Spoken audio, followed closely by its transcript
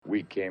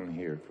We came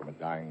here from a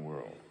dying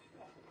world.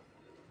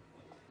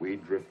 We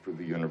drift through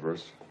the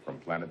universe from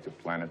planet to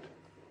planet,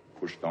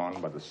 pushed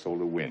on by the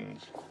solar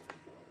winds.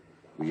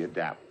 We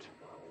adapt,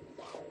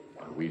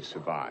 and we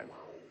survive.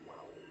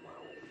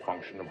 The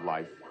function of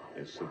life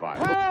is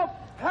survival. Help!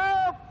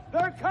 Help!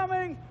 They're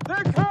coming!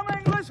 They're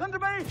coming! Listen to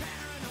me!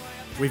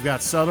 We've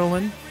got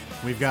Sutherland,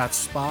 we've got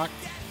Spock,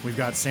 we've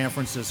got San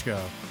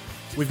Francisco.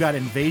 We've got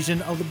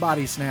Invasion of the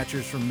Body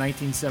Snatchers from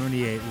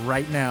 1978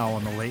 right now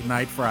on the Late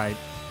Night Fright.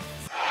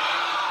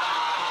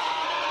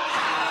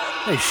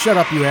 Hey, shut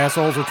up, you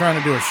assholes. We're trying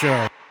to do a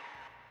show.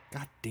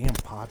 Goddamn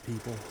pod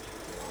people.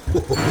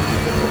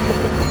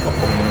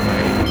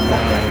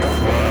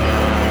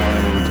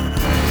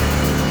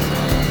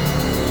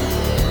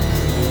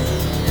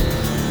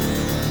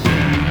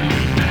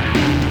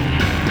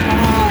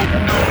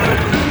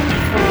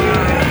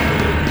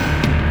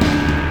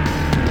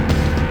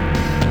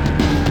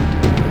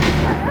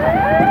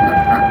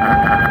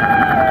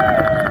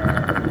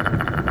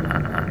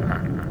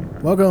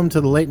 Welcome to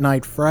the Late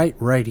Night Fright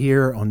right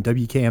here on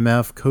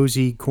WKMF,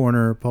 Cozy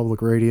Corner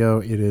Public Radio.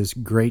 It is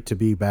great to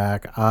be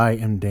back. I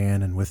am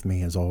Dan, and with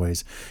me, as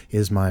always,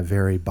 is my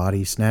very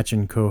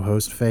body-snatching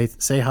co-host, Faith.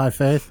 Say hi,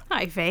 Faith.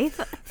 Hi, Faith.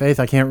 Faith,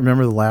 I can't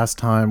remember the last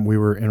time we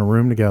were in a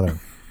room together.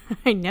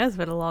 I know, it's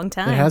been a long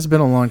time. It has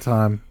been a long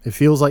time. It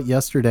feels like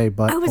yesterday,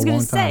 but I was going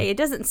to say, it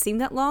doesn't seem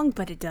that long,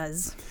 but it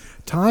does.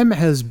 Time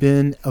has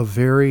been a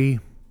very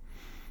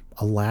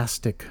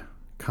elastic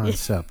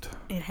concept.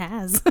 It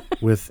has.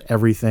 With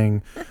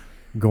everything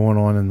going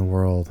on in the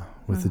world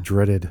with the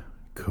dreaded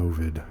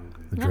COVID.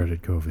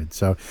 Dreaded COVID.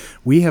 So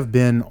we have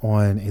been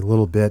on a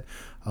little bit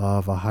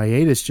of a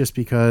hiatus just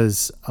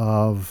because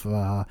of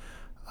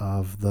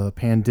the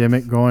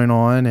pandemic going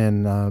on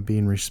and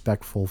being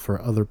respectful for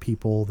other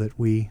people that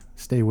we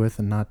stay with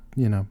and not,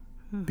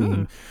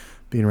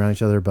 being around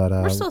each other, but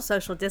we're still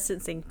social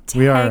distancing.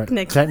 We are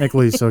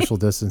technically social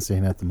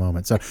distancing at the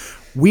moment. So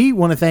we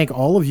want to thank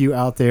all of you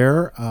out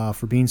there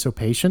for being so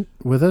patient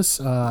with us.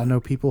 I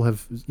know people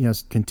have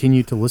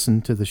continued to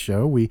listen to the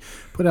show. We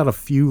put out a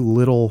few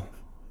little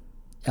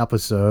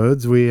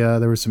episodes.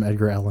 There was some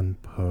Edgar Allan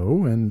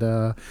Poe and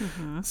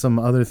some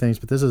other things,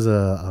 but this is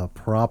a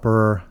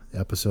proper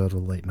episode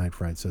of Late Night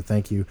Fright. So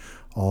thank you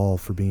all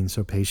for being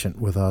so patient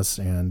with us,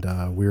 and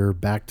we're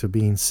back to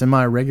being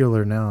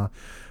semi-regular now.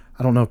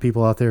 I don't know if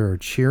people out there are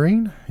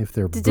cheering, if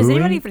they're booing. Does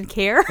anyone even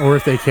care? Or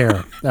if they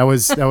care. That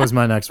was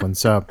my next one.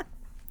 So,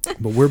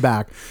 but we're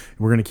back.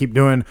 We're going to keep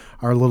doing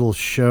our little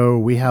show.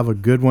 We have a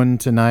good one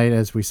tonight.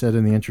 As we said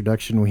in the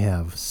introduction, we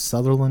have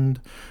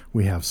Sutherland,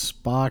 we have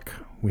Spock,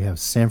 we have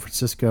San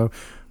Francisco.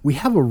 We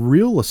have a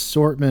real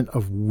assortment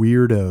of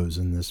weirdos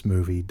in this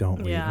movie,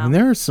 don't we? Yeah. I mean,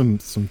 there are some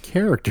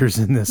characters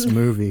in this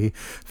movie.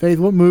 Faith,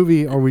 what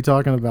movie are we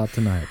talking about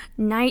tonight?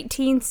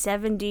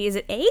 1970, is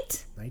it 8?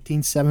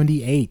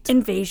 1978.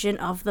 Invasion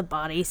of the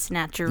Body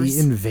Snatchers.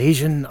 The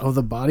Invasion of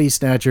the Body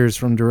Snatchers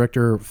from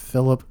director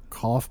Philip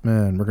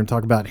Kaufman. We're going to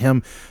talk about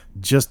him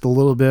just a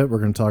little bit. We're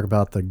going to talk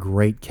about the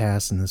great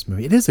cast in this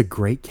movie. It is a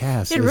great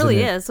cast. It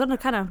really is. One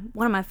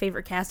of my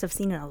favorite casts I've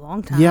seen in a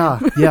long time.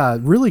 Yeah,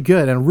 really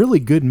good, and a really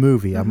good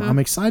movie. I'm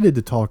excited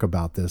to talk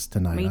about this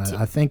tonight. Me too.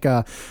 I think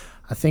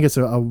it's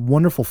a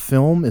wonderful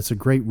film. It's a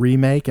great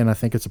remake, and I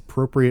think it's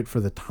appropriate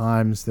for the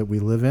times that we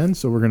live in.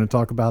 So we're going to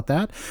talk about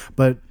that.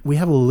 But we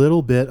have a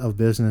little bit of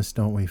business,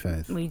 don't we,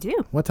 Faith? We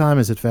do. What time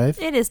is it,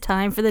 Faith? It is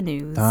time for the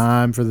news.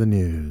 Time for the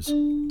news.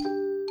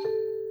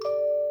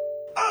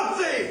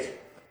 Update!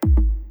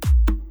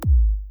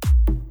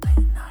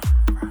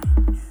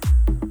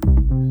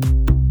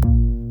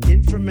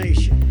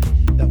 Information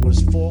that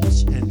was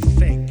false and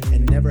fake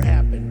and never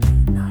happened.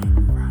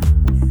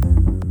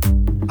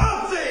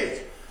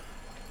 Update!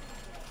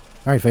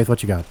 All right, Faith,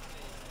 what you got?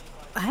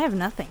 I have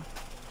nothing.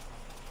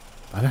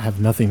 I don't have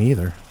nothing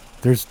either.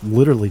 There's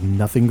literally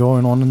nothing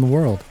going on in the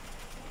world.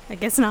 I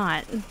guess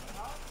not.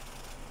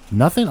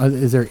 Nothing?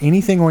 Is there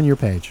anything on your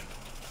page?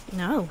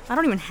 No, I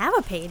don't even have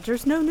a page.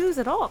 There's no news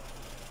at all.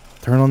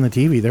 Turn on the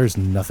TV. There's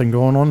nothing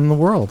going on in the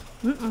world.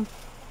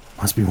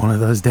 Must be one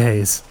of those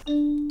days.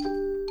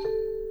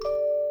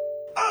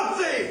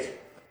 Update!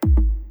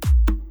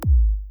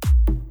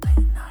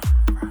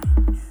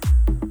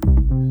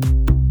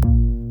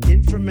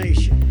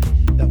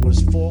 Information that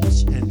was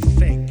false and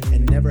fake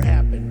and never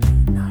happened.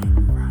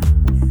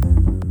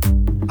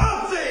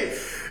 Update!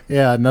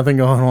 Yeah, nothing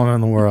going on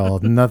in the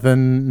world.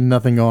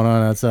 nothing going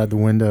on outside the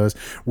windows.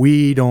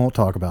 We don't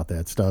talk about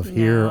that stuff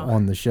here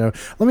on the show.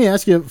 Let me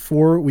ask you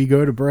before we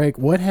go to break,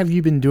 what have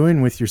you been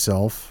doing with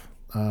yourself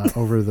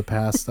over the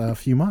past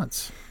few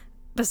months?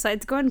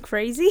 Besides going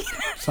crazy?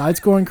 Besides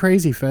going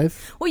crazy,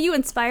 Faith? Well, you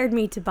inspired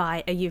me to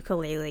buy a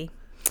ukulele,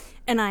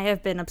 and I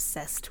have been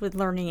obsessed with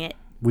learning it.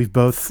 We've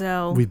both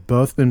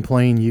been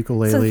playing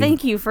ukulele. So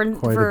thank you for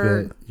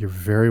a bit. You're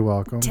very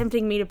welcome.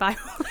 Tempting me to buy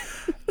one.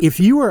 If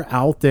you are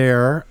out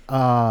there,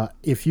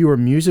 if you are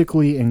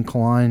musically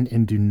inclined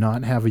and do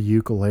not have a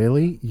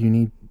ukulele, you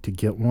need to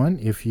get one.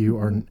 If you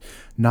are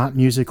not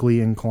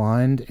musically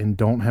inclined and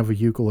don't have a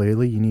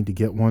ukulele, you need to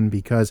get one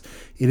because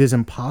it is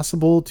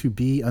impossible to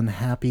be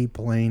unhappy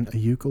playing a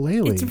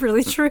ukulele. It's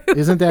really true.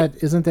 Isn't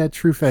that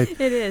true, Faith?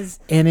 It is.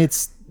 And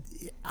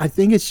I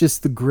think it's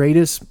just the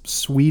greatest,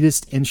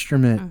 sweetest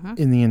instrument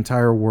in the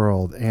entire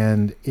world.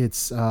 And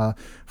it's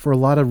for a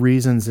lot of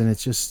reasons. And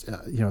it's just,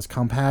 it's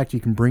compact. You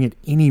can bring it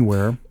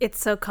anywhere. It's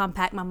so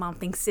compact. My mom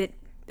thinks it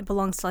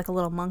belongs to like a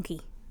little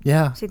monkey.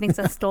 Yeah. She thinks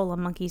I stole a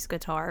monkey's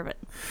guitar, but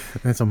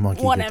it's a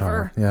monkey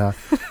whatever. guitar.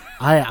 Yeah.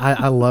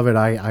 I love it.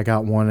 I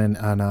got one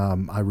and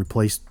I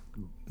replaced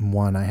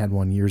one. I had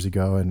one years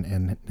ago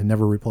and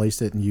never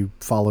replaced it. And you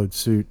followed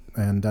suit.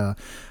 And,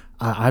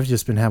 I've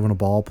just been having a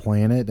ball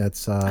playing it.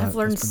 I've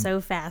learned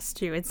so fast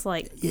too. It's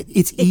like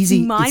it's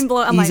easy. Mind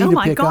blowing. I'm easy like, oh to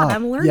my pick god, up.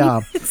 I'm learning.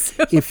 Yeah,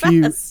 so if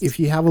fast.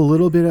 you have a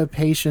little bit of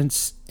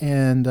patience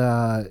and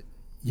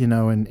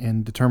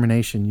and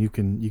determination, you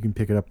can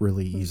pick it up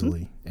really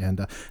easily.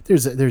 And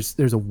there's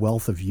a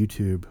wealth of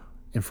YouTube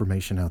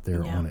information out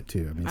there on it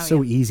too. I mean, it's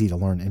so easy to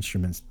learn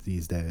instruments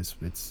these days.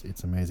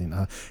 It's amazing.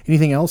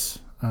 Anything else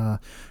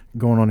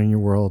going on in your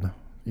world?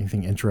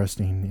 Anything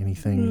interesting?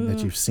 Anything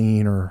that you've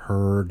seen or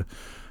heard?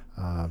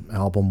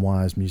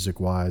 Album-wise,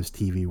 music-wise,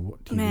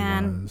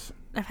 TV-wise.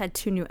 I've had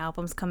 2 new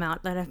albums come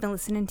out that I've been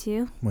listening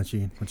to. What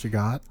you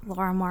got?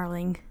 Laura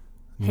Marling,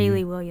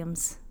 Hayley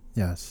Williams.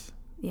 Yes.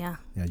 Yeah.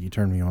 Yeah, you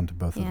turned me on to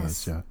both of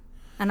those. Yeah.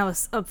 And I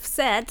was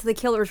upset. The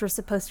Killers were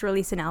supposed to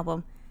release an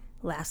album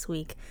last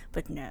week,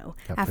 but no.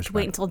 I have to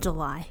wait until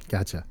July.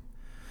 Gotcha.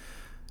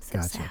 So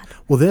sad.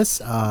 Well,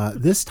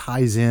 this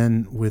ties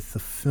in with the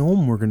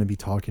film we're going to be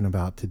talking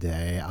about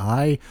today.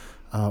 I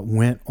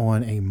went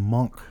on a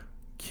Monk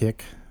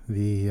kick.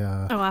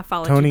 I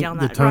followed you down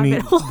that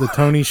rabbit hole. The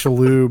Tony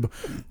Shalhoub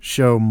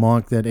show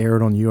Monk that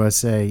aired on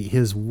USA.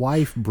 His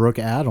wife Brooke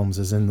Adams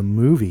is in the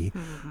movie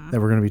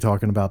that we're going to be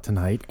talking about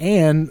tonight.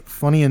 And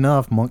funny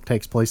enough, Monk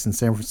takes place in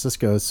San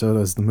Francisco, so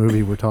does the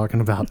movie we're talking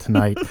about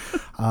tonight.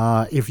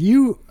 I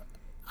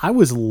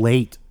was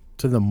late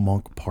to the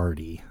Monk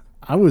party.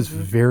 I was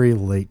very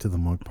late to the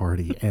Monk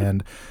party,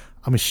 and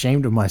I'm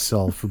ashamed of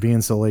myself for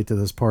being so late to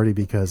this party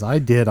because I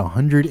did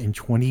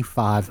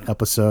 125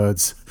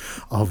 episodes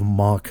of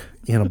Monk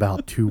in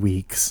about 2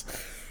 weeks.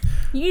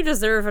 You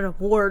deserve an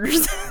award or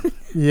something.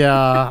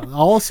 Yeah.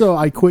 Also,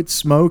 I quit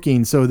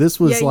smoking, so this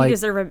was you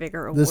deserve a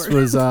bigger award. This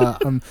was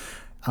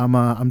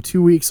I'm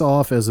 2 weeks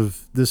off as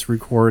of this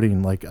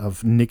recording, like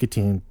of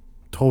nicotine,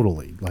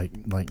 totally,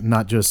 like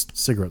not just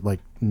cigarette,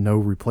 like no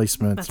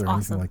replacements or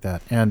anything like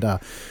that, and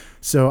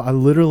so I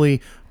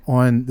literally.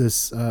 On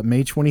this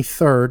May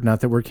 23rd,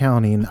 not that we're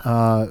counting,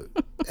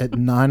 at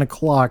 9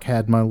 o'clock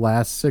had my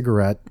last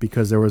cigarette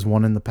because there was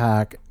one in the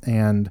pack,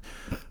 and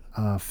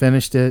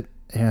finished it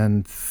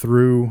and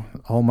threw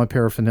all my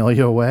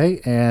paraphernalia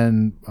away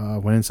and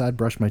went inside,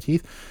 brushed my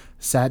teeth,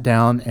 sat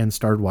down, and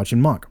started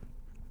watching Monk.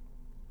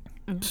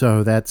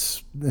 So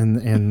that's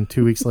in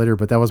 2 weeks later,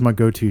 but that was my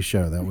go-to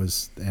show.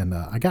 And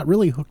I got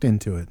really hooked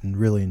into it and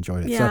really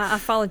enjoyed it. Yeah, so, I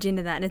followed you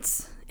into that, and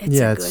it's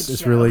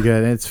it's really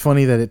good. And it's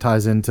funny that it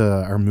ties into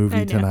our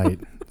movie tonight.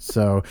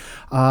 So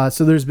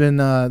there's been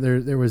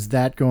there was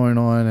that going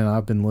on, and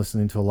I've been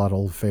listening to a lot of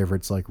old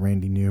favorites like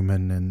Randy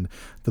Newman and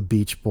the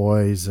Beach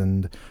Boys,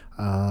 and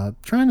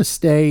trying to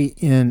stay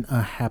in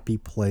a happy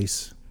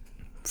place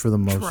for the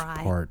most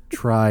part.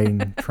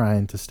 Trying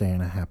to stay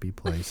in a happy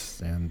place,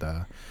 and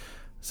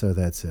so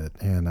that's it.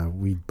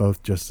 And we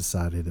both just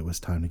decided it was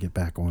time to get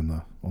back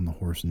on the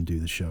horse and do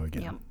the show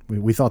again. Yep.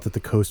 We thought that the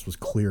coast was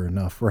clear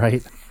enough,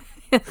 right?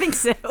 I think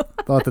so.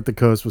 Thought that the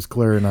coast was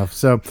clear enough.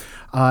 So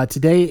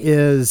today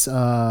is,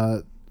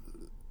 as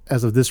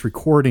of this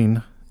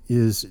recording,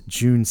 is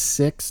June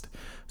 6th.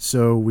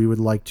 So we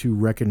would like to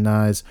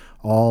recognize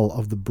all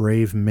of the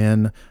brave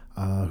men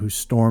who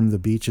stormed the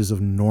beaches of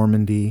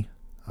Normandy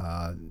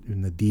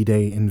in the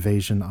D-Day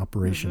invasion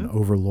Operation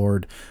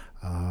Overlord.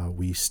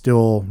 We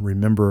still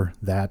remember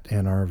that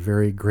and are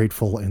very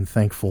grateful and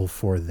thankful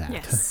for that.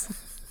 Yes.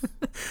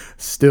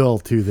 Still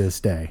to this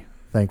day.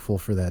 Thankful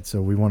for that.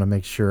 So we want to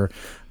make sure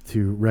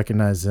to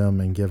recognize them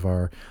and give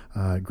our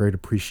great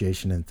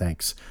appreciation and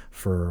thanks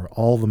for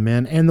all the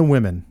men and the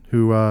women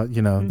who,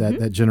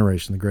 that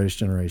generation, the greatest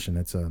generation.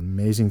 It's an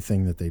amazing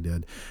thing that they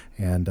did.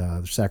 And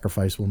their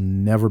sacrifice will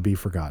never be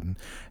forgotten.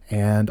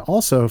 And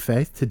also,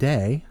 Faith,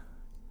 today,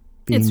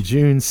 being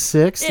June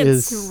 6th,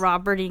 it's is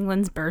Robert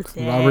Englund's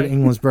birthday. Robert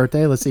Englund's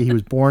birthday. Let's see, he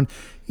was born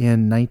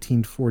in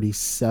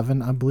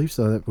 1947, I believe,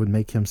 so that would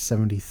make him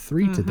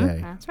 73 today.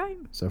 That's right.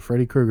 So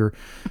Freddy Krueger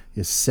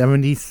is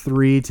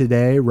 73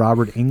 today.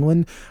 Robert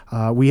Englund.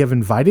 We have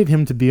invited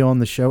him to be on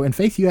the show. And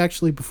Faith, you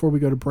actually, before we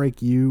go to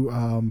break,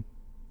 you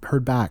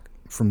heard back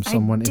from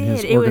someone in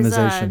his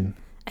organization.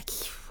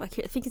 I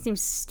think his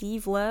name's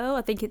Steve Lowe.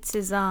 I think it's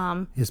his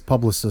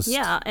publicist.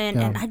 Yeah,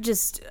 and I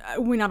just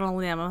went out on a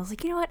limb. I was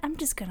like, you know what? I'm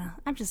just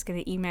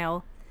gonna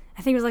email.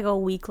 I think it was like a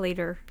week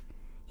later.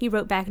 He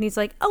wrote back and he's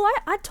like, oh,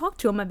 I talked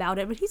to him about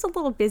it, but he's a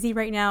little busy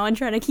right now and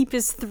trying to keep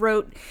his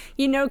throat,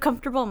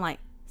 comfortable. I'm like,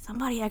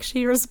 somebody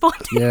actually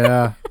responded.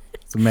 Yeah.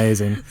 It's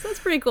amazing. So that's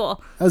pretty cool.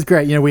 That was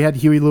great. We had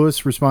Huey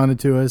Lewis responded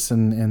to us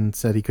and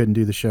said he couldn't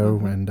do the show,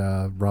 and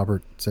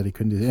Robert said he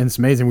couldn't do it. And it's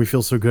amazing. We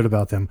feel so good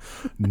about them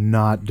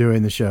not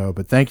doing the show.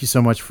 But thank you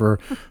so much for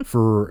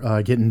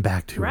getting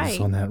back to us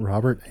on that,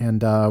 Robert.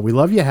 And we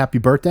love you. Happy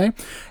birthday.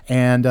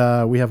 And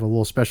we have a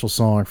little special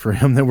song for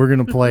him that we're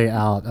going to play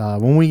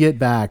out. When we get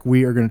back,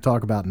 we are going to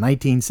talk about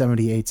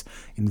 1978's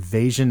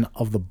Invasion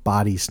of the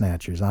Body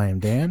Snatchers. I am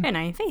Dan. And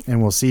I am Faith.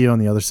 And we'll see you on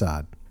the other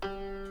side.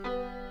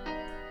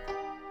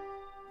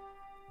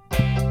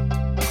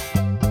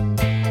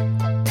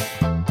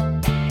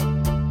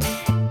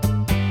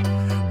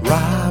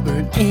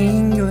 Robert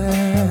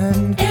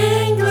England,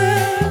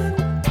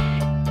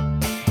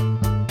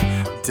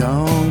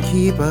 don't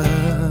keep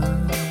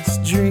us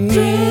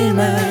dreaming.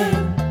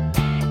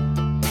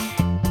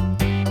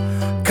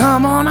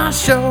 Come on our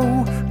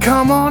show,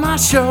 come on our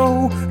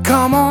show,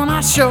 come on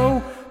our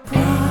show,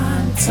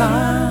 prime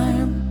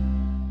time.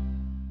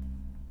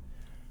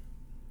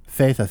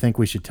 Faith, I think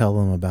we should tell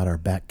them about our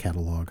back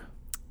catalog.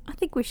 I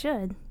think we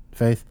should.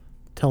 Faith,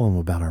 tell them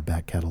about our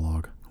back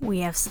catalog. We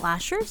have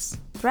slashers,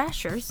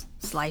 thrashers,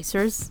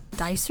 slicers,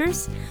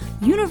 dicers,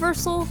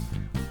 universal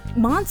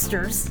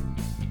monsters.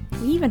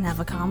 We even have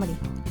a comedy.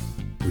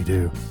 We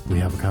do. We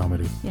have a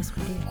comedy. Yes,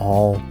 we do.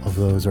 All of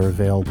those are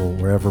available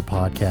wherever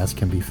podcasts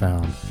can be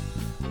found.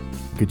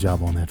 Good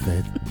job on that,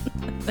 Faith.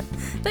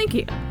 Thank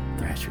you.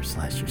 Thrashers,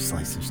 slashers,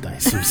 slicers,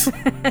 dicers.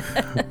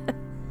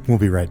 We'll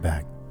be right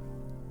back.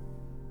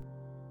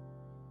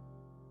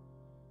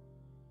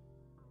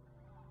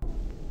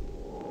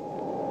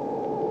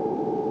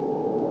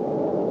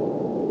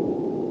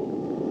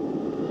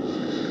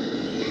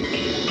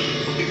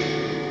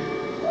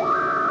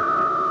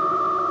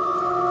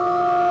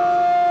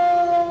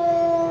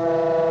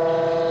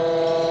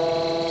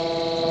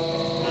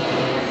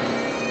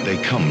 They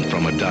come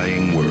from a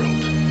dying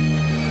world.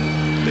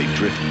 They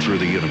drift through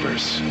the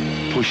universe,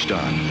 pushed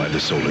on by the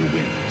solar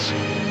winds.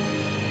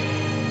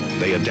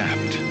 They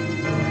adapt,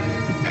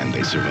 and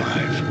they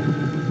survive.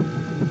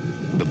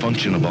 The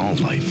function of all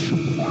life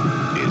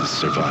is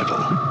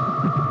survival.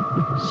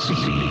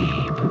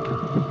 Sleep,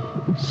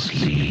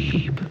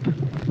 sleep,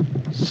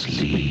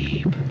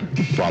 sleep.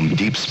 From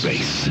deep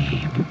space,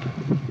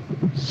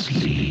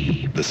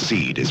 sleep. The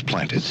seed is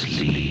planted.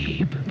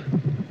 Sleep,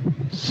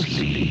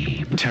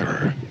 sleep.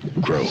 Terror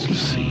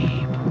grows.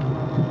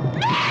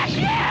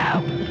 Matthew!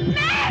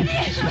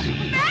 Matthew!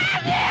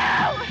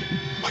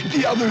 Matthew! Like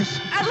the others.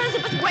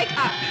 Elizabeth, wake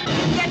up!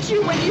 Get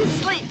you when you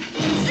sleep.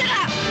 Sit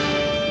up!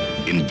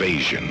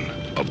 Invasion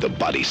of the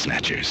Body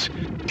Snatchers.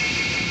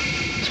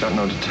 It's got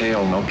no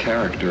detail, no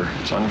character.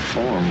 It's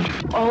unformed.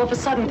 All of a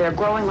sudden, they're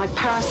growing like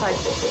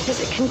parasites. Is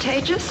it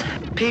contagious?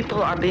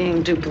 People are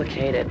being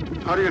duplicated.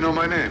 How do you know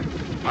my name?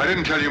 I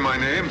didn't tell you my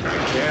name.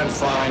 Can't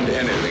find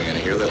anything in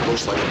here that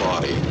looks like a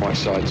body. My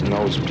side's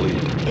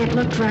nosebleed. It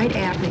looked right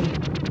at me.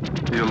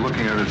 You're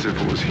looking at it as if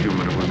it was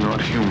human. It was not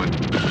human.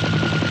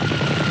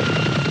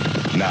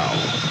 Now,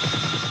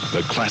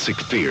 the classic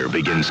fear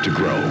begins to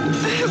grow.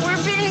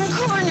 We're being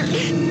cornered.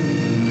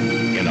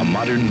 In a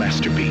modern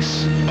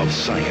masterpiece of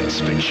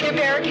science fiction.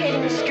 They're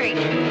barricading the street.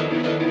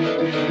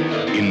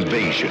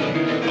 Invasion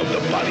of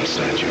the Body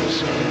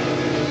Snatchers.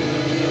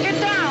 Get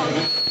down!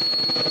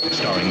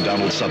 Starring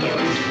Donald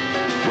Sutherland,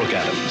 Brooke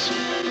Adams,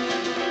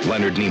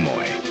 Leonard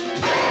Nimoy.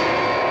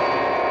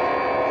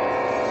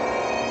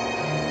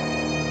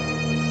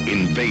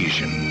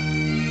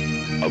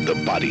 Invasion of the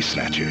Body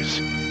Snatchers.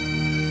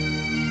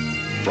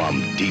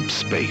 From deep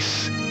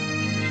space,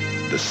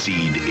 the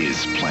seed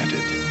is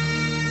planted.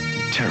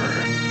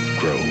 Terror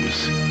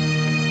grows.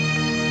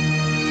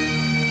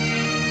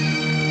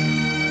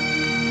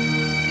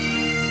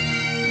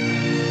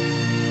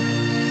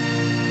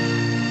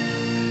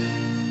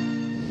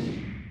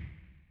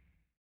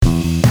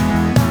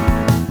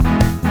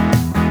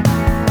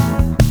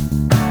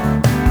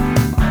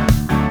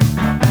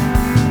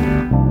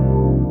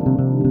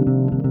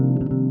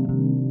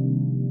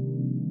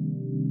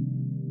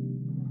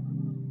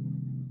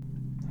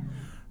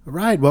 All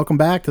right, welcome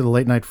back to the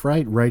Late Night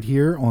Fright right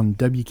here on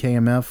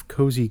WKMF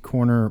Cozy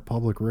Corner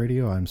Public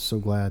Radio. I'm so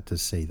glad to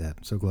say that.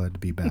 I'm so glad to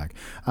be back.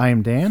 I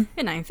am Dan.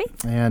 And I'm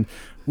Faith. And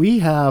we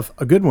have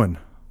a good one.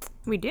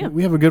 We do.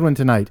 We have a good one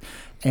tonight.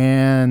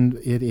 And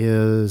it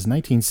is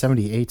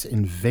 1978's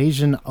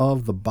Invasion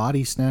of the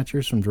Body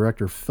Snatchers from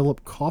director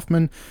Philip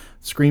Kaufman.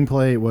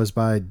 Screenplay was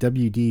by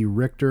W.D.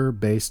 Richter,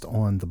 based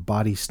on The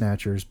Body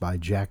Snatchers by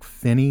Jack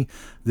Finney.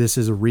 This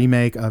is a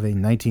remake of a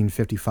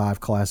 1955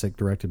 classic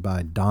directed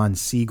by Don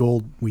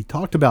Siegel. We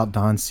talked about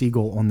Don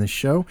Siegel on this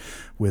show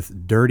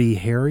with Dirty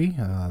Harry,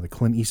 the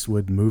Clint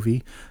Eastwood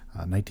movie.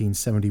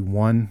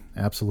 1971,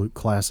 absolute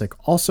classic.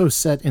 Also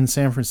set in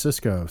San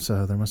Francisco,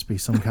 so there must be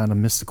some kind of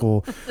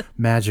mystical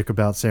magic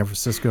about San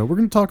Francisco. We're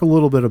going to talk a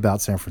little bit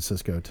about San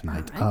Francisco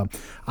tonight. Right.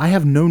 I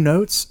have no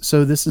notes,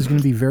 so this is going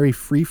to be very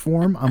free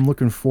form. I'm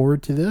looking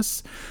forward to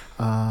this.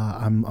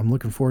 I'm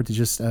looking forward to,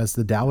 just as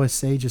the Taoists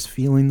say, just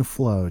feeling the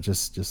flow,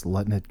 just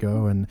letting it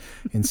go and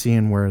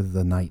seeing where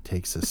the night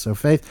takes us. So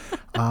Faith,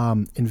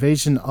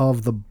 Invasion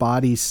of the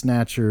Body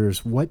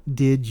Snatchers, what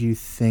did you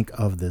think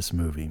of this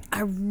movie?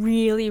 I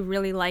really,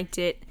 really liked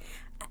it.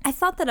 I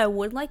thought that I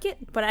would like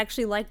it, but I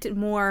actually liked it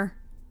more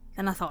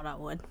than I thought I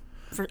would.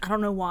 I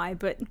don't know why,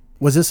 but...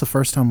 Was this a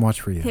first-time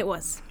watch for you? It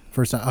was.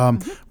 First time.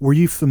 Were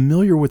you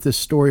familiar with this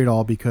story at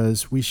all?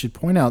 Because we should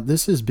point out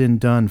this has been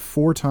done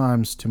 4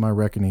 times to my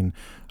reckoning.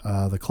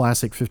 The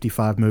classic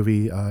 55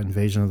 movie,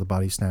 Invasion of the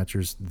Body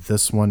Snatchers.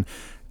 This one.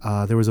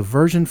 There was a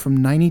version from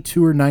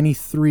 92 or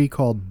 93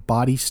 called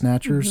Body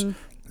Snatchers.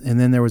 And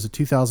then there was a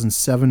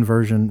 2007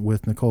 version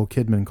with Nicole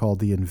Kidman called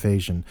The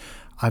Invasion.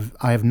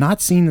 I have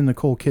not seen the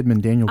Nicole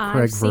Kidman, Daniel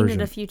Craig version. I've seen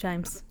it a few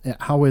times.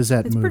 How is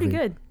that movie? It's pretty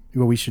good.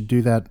 Well, we should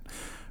do that.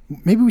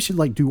 Maybe we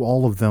should do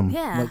all of them.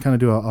 Yeah. Kind of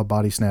do a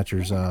Body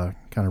Snatchers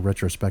kind of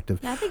retrospective.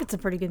 Yeah, I think it's a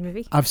pretty good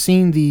movie. I've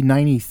seen the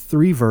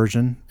 93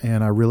 version,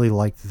 and I really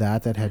liked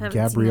that. That had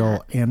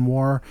Gabrielle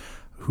Anwar,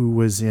 who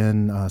was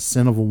in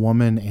Sin of a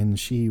Woman, and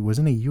she was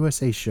in a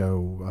USA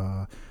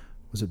show.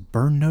 Was it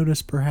Burn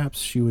Notice, perhaps?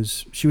 She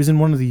was in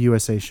one of the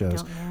USA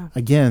shows. Don't know.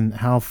 Again,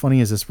 how funny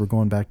is this? We're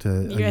going back to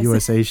a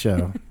USA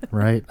show,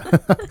 right?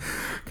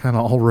 Kind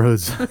of all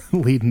roads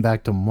leading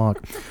back to Monk.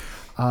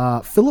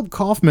 Philip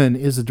Kaufman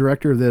is the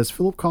director of this.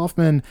 Philip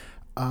Kaufman,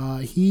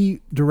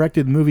 he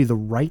directed the movie The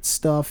Right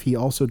Stuff. He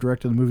also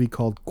directed a movie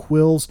called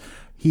Quills.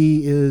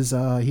 He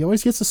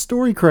always gets a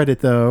story credit,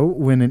 though,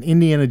 when an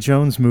Indiana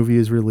Jones movie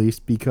is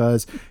released,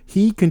 because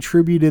he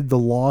contributed the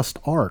Lost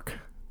Ark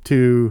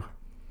to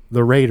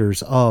the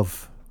Raiders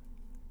of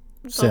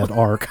said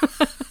Ark.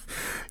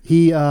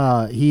 He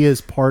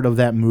is part of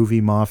that movie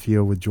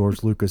Mafia with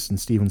George Lucas and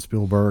Steven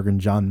Spielberg and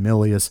John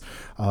Milius.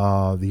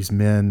 These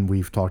men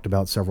we've talked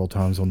about several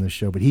times on this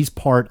show, but he's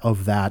part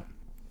of that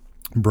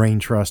brain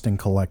trust and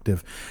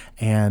collective.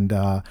 And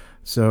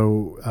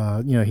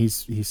so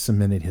he's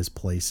cemented his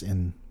place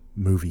in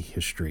movie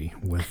history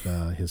with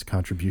his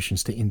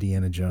contributions to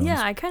Indiana Jones.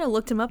 Yeah, I kind of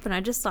looked him up and I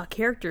just saw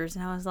characters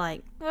and I was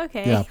like,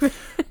 okay. Yeah.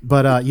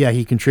 But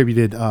he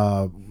contributed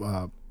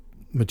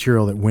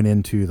material that went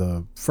into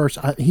the first.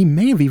 He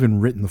may have even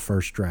written the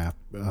first draft,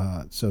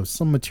 so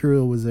some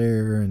material was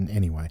there. And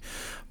anyway,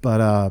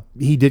 but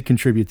he did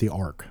contribute the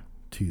Ark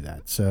to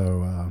that.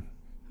 So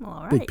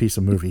all right. Big piece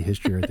of movie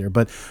history right there.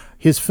 But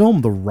his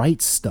film, The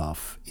Right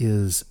Stuff,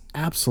 is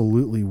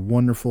absolutely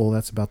wonderful.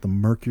 That's about the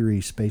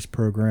Mercury space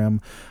program.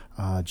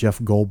 Jeff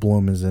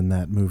Goldblum is in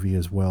that movie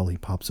as well. He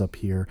pops up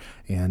here,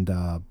 and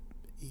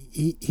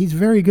he's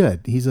very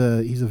good. He's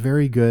a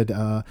very good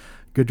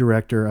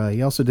director.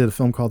 He also did a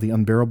film called The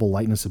Unbearable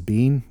Lightness of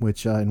Being,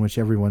 in which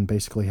everyone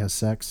basically has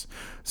sex.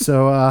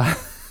 So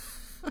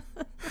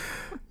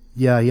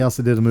yeah, he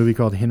also did a movie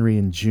called Henry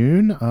and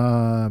June,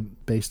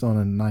 based on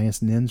Anais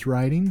Nin's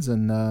writings,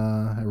 and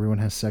everyone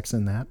has sex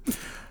in that.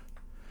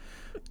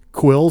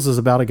 Quills is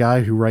about a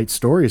guy who writes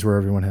stories where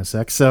everyone has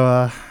sex. So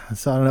I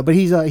don't know, but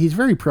he's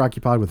very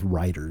preoccupied with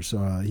writers.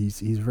 He's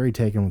very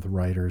taken with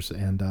writers,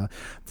 and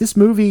this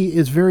movie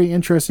is very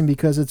interesting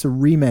because it's a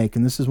remake,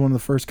 and this is one of the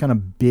first kind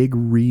of big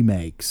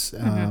remakes.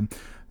 The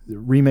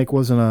remake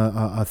wasn't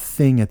a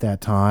thing at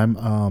that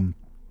time.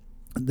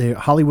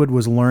 Hollywood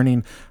was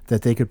learning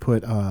that they could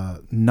put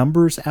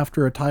numbers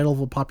after a title of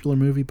a popular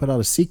movie, put out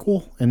a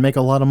sequel, and make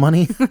a lot of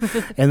money.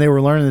 And they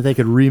were learning that they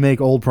could remake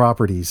old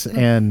properties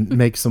and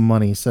make some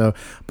money. So,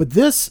 but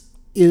this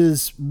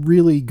is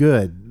really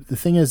good. The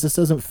thing is, this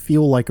doesn't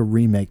feel like a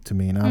remake to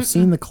me. Now, I've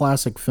seen the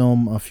classic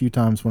film a few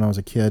times when I was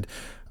a kid.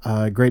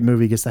 Great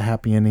movie, gets the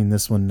happy ending.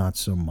 This one, not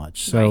so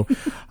much. So,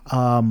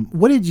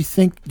 what did you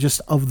think just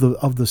of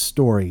the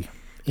story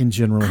in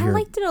general here? I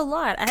liked it a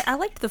lot. I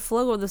liked the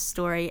flow of the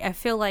story. I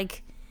feel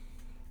like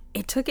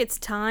it took its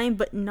time,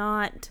 but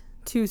not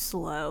too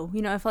slow.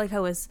 I feel like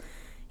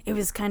it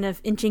was kind of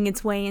inching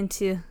its way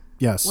into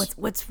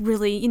what's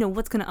really,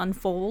 what's going to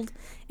unfold.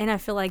 And I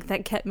feel like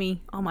that kept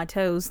me on my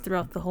toes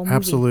throughout the whole movie.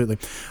 Absolutely.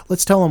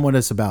 Let's tell them what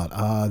it's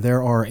about.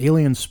 There are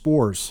alien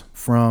spores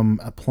from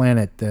a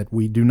planet that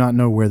we do not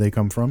know where they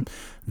come from.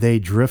 They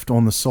drift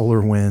on the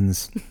solar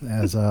winds,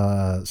 as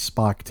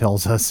Spock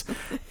tells us,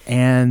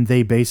 and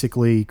they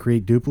basically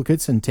create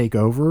duplicates and take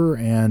over,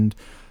 and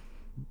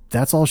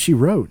that's all she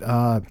wrote.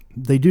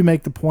 They do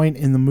make the point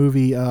in the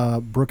movie,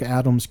 Brooke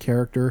Adams'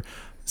 character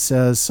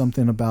says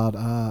something about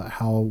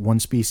how one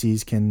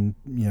species can,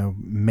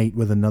 mate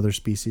with another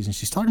species, and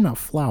she's talking about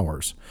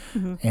flowers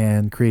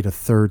and create a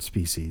third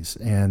species,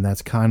 and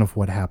that's kind of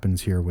what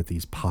happens here with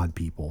these pod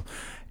people.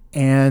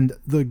 And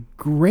the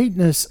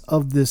greatness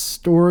of this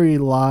story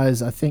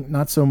lies, I think,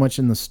 not so much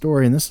in the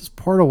story, and this is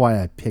part of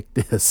why I picked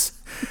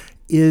this,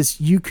 is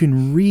you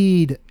can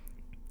read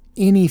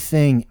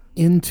anything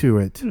into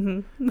it.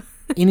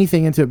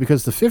 Anything into it,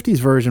 because the 50s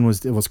version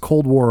was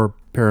Cold War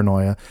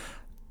paranoia.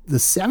 The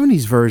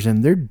 70s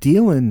version, they're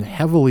dealing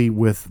heavily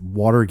with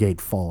Watergate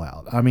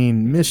fallout. I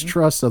mean,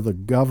 mistrust of the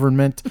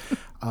government,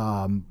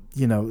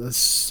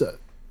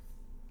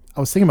 I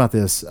was thinking about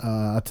this.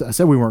 I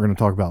said we weren't going to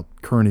talk about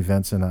current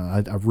events, and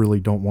I really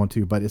don't want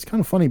to, but it's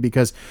kind of funny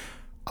because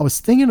I was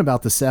thinking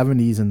about the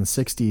 70s and the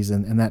 60s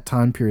and that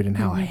time period and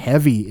how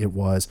heavy it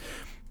was.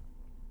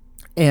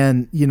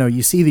 And, you know,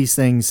 you see these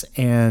things,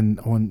 and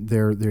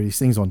there are these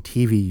things on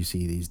TV, you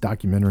see these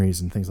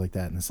documentaries and things like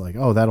that, and it's like,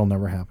 oh, that'll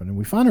never happen. And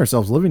we find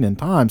ourselves living in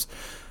times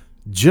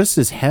just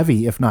as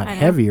heavy, if not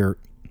heavier,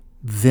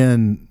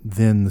 than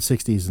the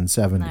 60s and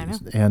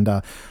 70s.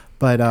 And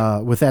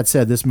but with that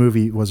said, this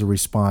movie was a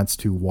response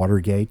to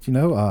Watergate, you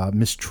know,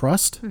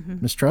 mistrust,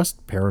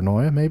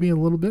 paranoia, maybe a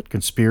little bit,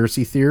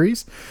 conspiracy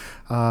theories,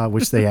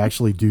 which they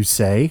actually do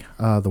say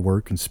the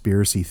word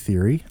conspiracy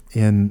theory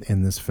in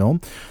this film.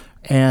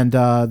 And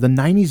the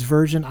 90s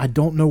version, I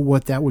don't know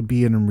what that would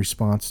be in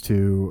response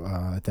to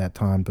at that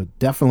time, but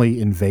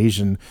definitely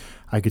Invasion,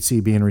 I could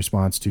see being in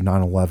response to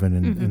 9/11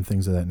 and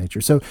things of that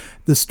nature. So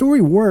the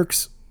story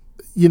works,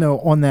 you know,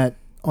 on that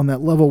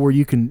level where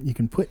you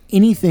can put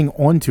anything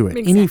onto it,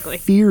 any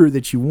fear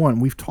that you want.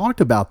 We've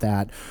talked about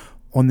that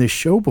on this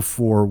show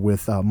before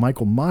with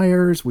Michael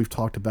Myers. We've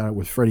talked about it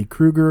with Freddy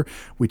Krueger.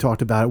 We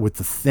talked about it with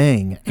The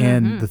Thing.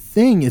 And The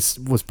Thing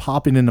was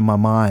popping into my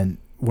mind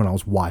when I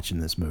was watching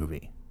this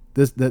movie.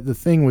 The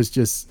Thing was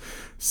just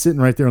sitting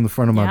right there on the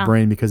front of my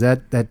brain because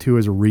that too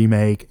is a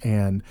remake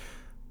and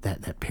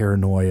that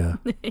paranoia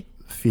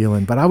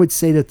feeling. But I would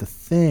say that The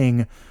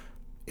Thing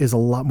is a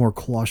lot more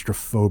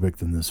claustrophobic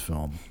than this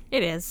film.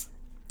 It is.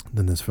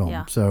 Than this film.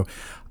 Yeah. So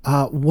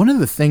one of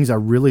the things I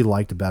really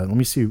liked about it, let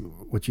me see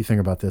what you think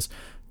about this.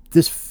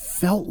 This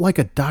felt like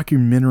a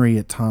documentary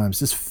at times.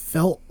 This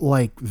felt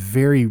like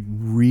very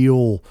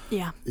real.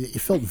 Yeah. It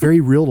felt very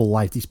real to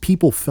life. These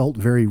people felt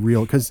very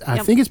real because I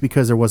think it's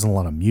because there wasn't a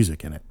lot of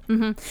music in it.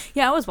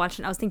 Yeah, I was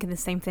thinking the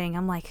same thing.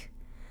 I'm like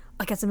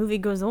as the movie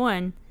goes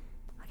on,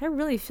 I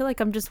really feel like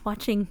I'm just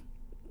watching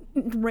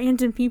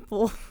random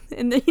people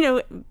in the, you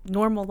know,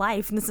 normal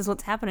life, and this is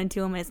what's happening to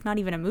them, and it's not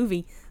even a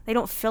movie. They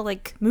don't feel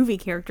like movie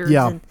characters.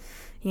 And,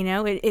 you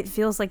know, it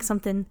feels like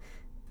something.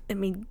 I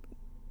mean,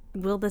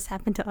 will this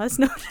happen to us?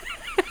 No.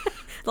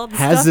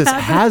 Has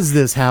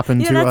this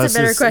happened to us? That's a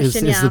better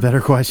question. Is the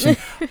better question.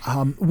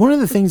 One of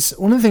the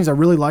things I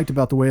really liked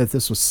about the way that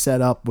this was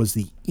set up was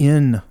the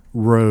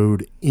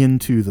inroad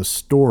into the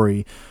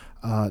story.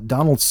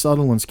 Donald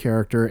Sutherland's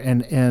character,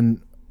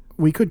 and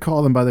we could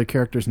call them by their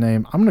character's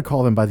name. I'm going to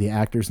call them by the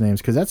actors'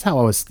 names because that's how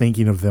I was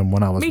thinking of them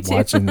when I was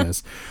watching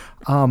this.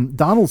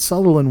 Donald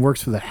Sutherland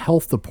works for the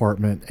health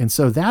department, and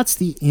so that's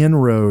the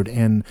inroad.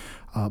 And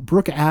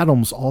Brooke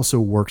Adams also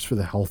works for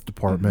the health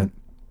department,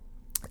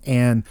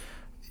 and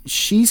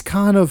she's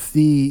kind of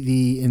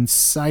the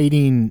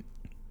inciting,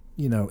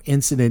 you know,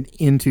 incident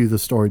into the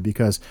story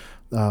because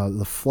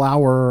the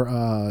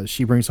flower,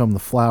 she brings home the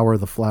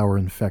flower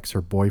infects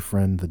her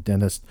boyfriend, the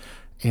dentist.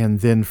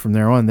 And then from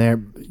there on,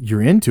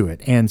 you're into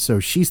it. And so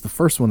she's the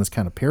first one that's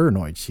kind of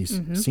paranoid.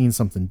 She's seen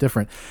something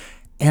different.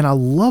 And I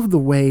love the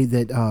way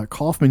that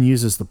Kaufman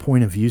uses the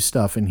point of view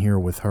stuff in here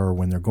with her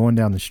when they're going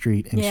down the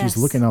street and she's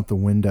looking out the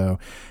window.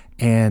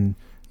 And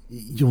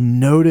you'll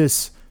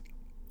notice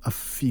a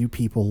few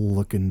people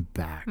looking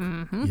back,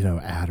 you know,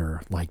 at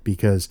her, like,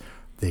 because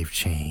they've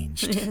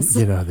changed.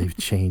 You know, they've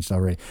changed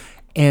already.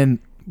 And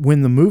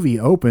when the movie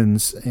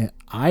opens,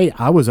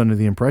 I was under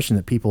the impression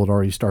that people had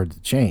already started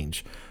to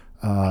change.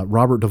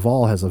 Robert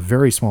Duvall has a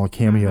very small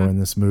cameo in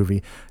this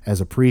movie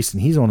as a priest,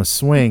 and he's on a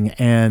swing.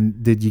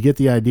 And did you get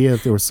the idea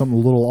that there was something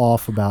a little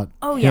off about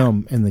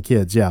him and the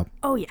kids? Yeah.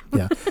 Oh, yeah.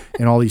 Yeah.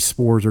 And all these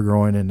spores are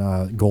growing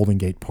in Golden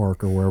Gate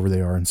Park or wherever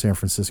they are in San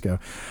Francisco.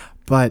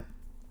 But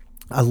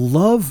I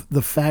love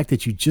the fact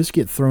that you just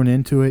get thrown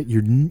into it.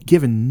 You're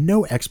given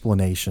no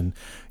explanation.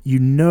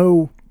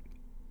 You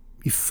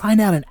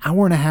find out an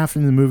hour and a half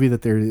in the movie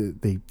that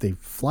they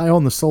fly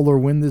on the solar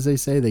wind, as they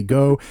say. They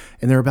go,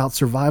 and they're about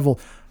survival.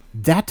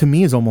 That to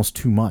me is almost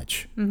too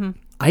much.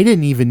 I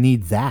didn't even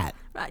need that.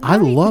 I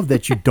love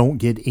that you don't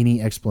get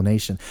any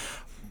explanation.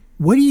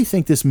 What do you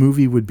think this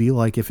movie would be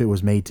like if it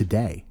was made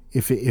today?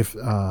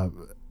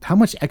 How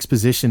much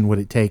exposition would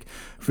it take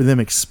for them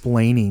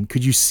explaining?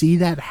 Could you see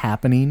that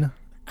happening?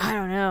 I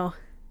don't know.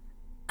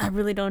 I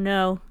really don't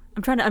know.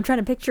 I'm trying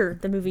to picture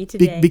the movie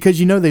today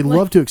because you know they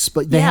love to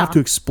explain. They have to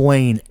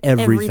explain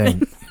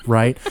everything.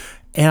 Right?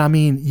 And I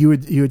mean, you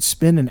would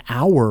spend an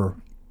hour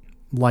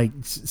like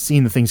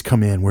seeing the things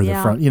come in where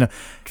they're from, you know.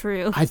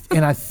 True.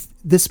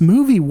 This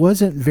movie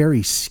wasn't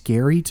very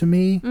scary to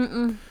me.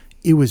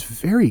 It was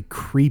very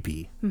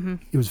creepy.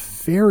 It was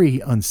very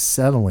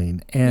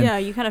unsettling. And yeah,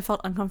 you kind of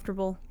felt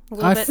uncomfortable a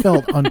little bit. I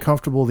felt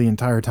uncomfortable the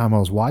entire time I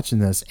was watching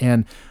this.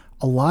 And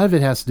a lot of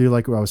it has to do,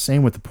 like what I was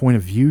saying, with the point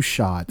of view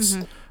shots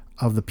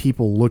of the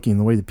people looking,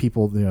 the way the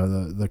people, you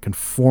know, the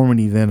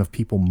conformity then of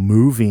people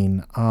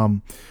moving.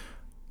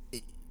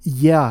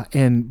 Yeah,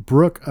 and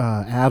Brooke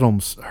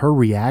Adams, her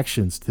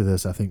reactions to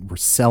this, I think, were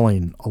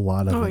selling a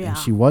lot of it. Yeah. And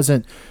she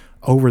wasn't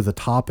over the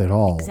top at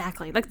all.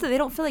 Exactly. Like they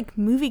don't feel like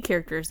movie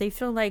characters. They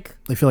feel like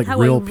how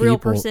real a real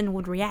person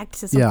would react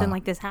to something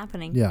like this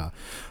happening. Yeah.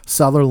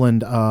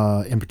 Sutherland,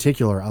 in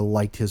particular, I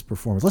liked his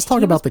performance. Let's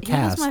talk about the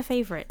cast. He was my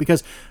favorite.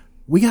 Because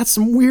we got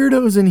some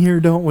weirdos in here,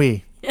 don't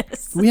we?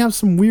 Yes. We have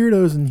some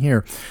weirdos in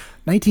here.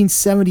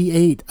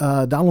 1978,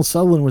 Donald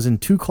Sutherland was in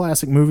 2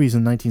 classic movies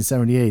in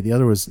 1978. The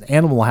other was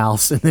Animal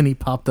House, and then he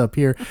popped up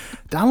here.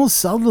 Donald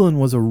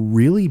Sutherland was a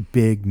really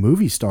big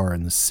movie star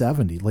in the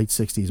 70s, late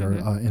 60s,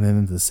 and then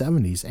into the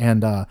 70s.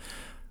 And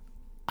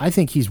I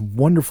think he's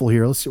wonderful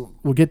here.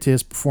 We'll get to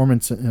his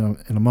performance in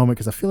a moment,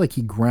 because I feel like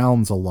he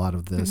grounds a lot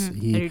of this. I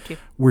do too.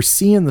 We're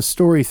seeing the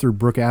story through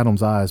Brooke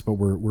Adams' eyes, but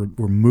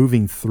we're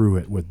moving through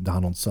it with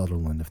Donald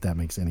Sutherland, if that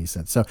makes any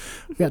sense. So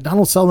we got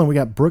Donald Sutherland, we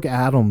got Brooke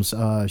Adams.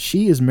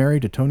 She is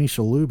married to Tony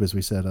Shalhoub, as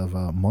we said, of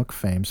Monk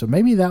fame. So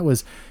maybe that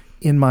was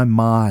in my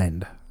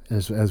mind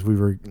as we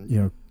were,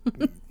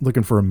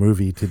 looking for a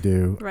movie to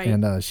do. Right.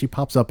 And she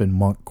pops up in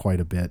Monk quite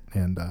a bit,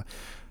 and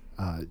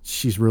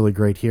she's really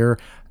great here.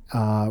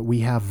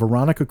 We have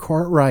Veronica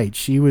Cartwright.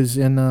 She was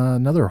in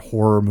another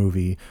horror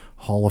movie,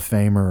 Hall of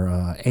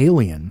Famer,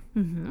 Alien.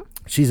 Mm-hmm.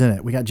 She's in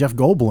it. We got Jeff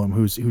Goldblum,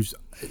 who's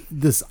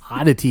this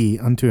oddity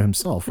unto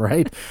himself,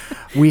 right?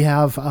 We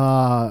have,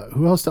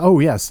 who else? Oh,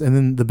 yes. And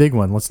then the big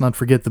one. Let's not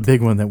forget the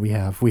big one that we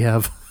have. We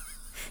have...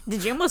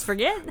 Did you almost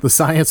forget? The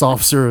science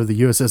officer of the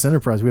USS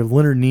Enterprise. We have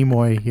Leonard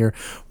Nimoy here.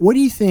 What do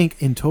you think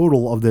in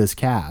total of this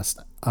cast?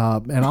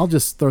 And I'll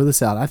just throw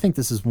this out. I think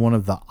this is one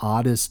of the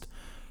oddest...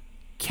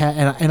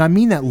 And I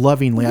mean that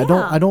lovingly.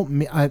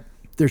 Yeah.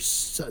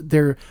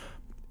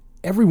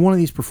 Every one of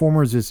these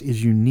performers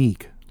is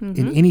unique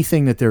in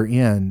anything that they're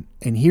in,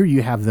 and here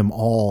you have them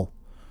all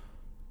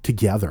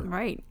together.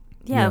 Right.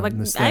 Yeah,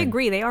 I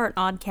agree. They are an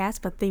odd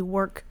cast, but they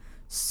work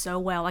so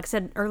well. Like I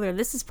said earlier,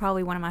 this is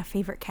probably one of my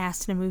favorite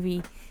casts in a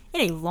movie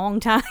in a long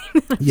time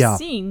that I've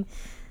seen.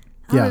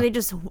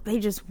 They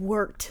just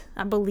worked.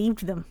 I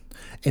believed them.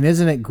 And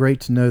isn't it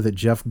great to know that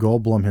Jeff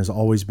Goldblum has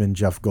always been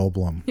Jeff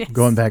Goldblum,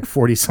 going back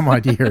 40 some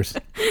odd years?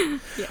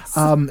 Yes.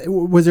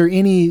 Was there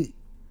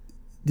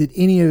did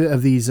any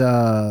of these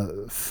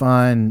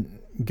fine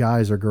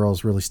guys or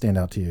girls really stand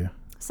out to you?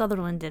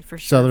 Sutherland did for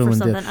sure.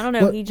 Sutherland did. I don't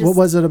know. What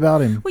was it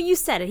about him? Well, you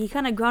said it. He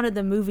kind of grounded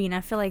the movie, and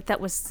I feel like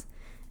that was,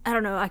 I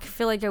don't know. I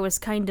feel like I was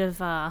kind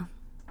of, I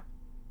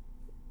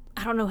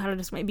don't know how to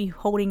just maybe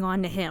holding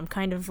on to him,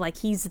 kind of like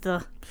he's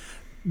the.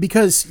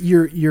 Because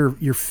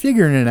you're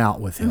figuring it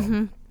out with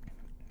him,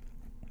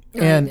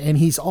 and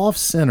he's off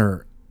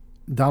center.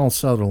 Donald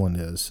Sutherland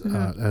is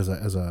as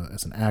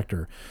an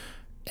actor,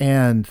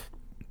 and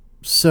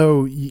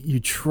so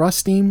you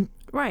trust him,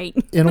 right,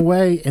 in a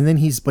way. And then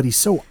he's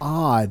so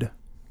odd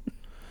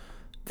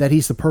that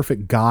he's the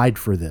perfect guide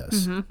for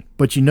this.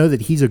 But you know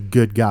that he's a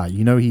good guy.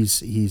 You know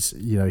his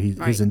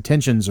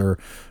intentions are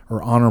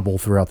honorable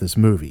throughout this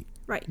movie,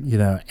 right?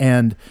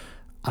 And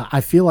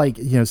I feel like,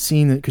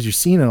 seeing it, because you're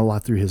seeing it a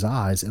lot through his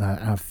eyes, and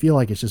I feel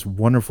like it's just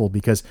wonderful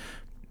because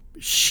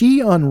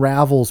she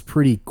unravels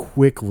pretty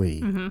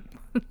quickly,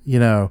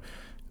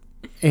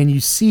 and you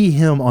see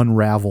him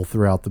unravel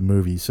throughout the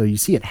movie. So you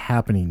see it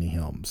happening to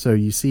him. So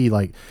you see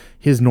like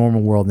his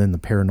normal world, and then the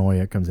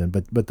paranoia comes in.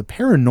 But the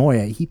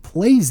paranoia, he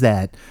plays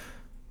that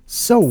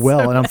so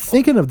well. And I'm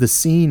thinking of the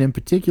scene in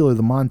particular,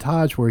 the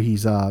montage where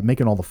he's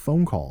making all the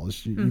phone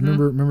calls. You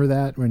remember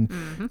that when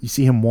you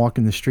see him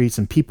walking the streets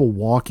and people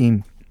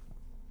walking,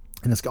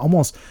 and it's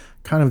almost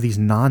kind of these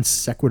non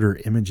sequitur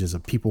images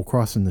of people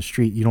crossing the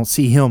street. You don't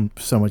see him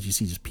so much. You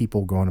see just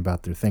people going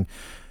about their thing.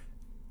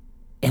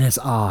 And it's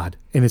odd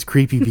and it's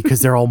creepy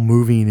because they're all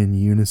moving in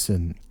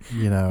unison,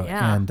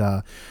 Yeah.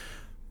 And,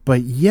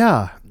 but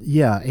yeah.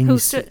 And I'm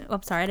sorry,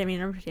 I didn't mean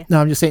to interrupt you. No,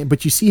 I'm just saying,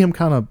 but you see him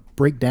kind of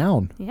break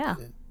down. Yeah.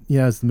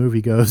 As the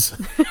movie goes.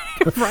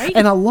 Right.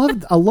 And I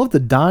love the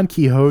Don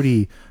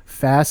Quixote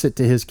facet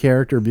to his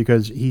character,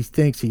 because he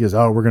goes,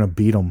 oh, we're going to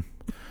beat him.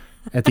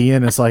 At the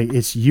end, it's like,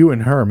 it's you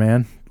and her,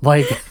 man.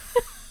 Like,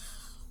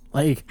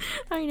 I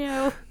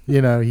know.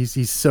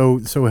 He's so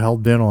hell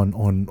bent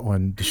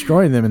on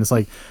destroying them, and it's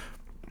like,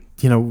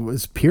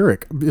 it's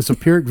Pyrrhic. It's a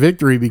Pyrrhic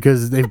victory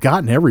because they've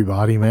gotten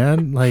everybody,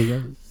 man. Like,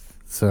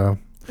 so.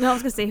 No, I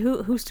was gonna say,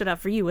 who stood up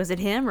for you? Was it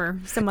him or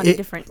somebody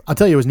different? I'll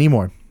tell you, it was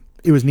Nimoy.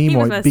 It was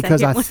Nimoy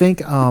because I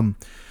think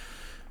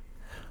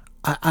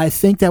I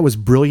think that was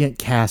brilliant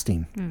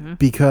casting,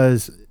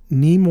 because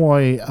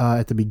Nimoy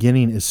and the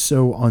beginning is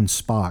so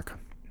un-Spock.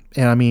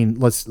 And I mean,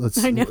 let's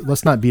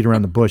not beat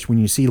around the bush. When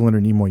you see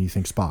Leonard Nimoy, you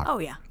think Spock. Oh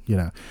yeah.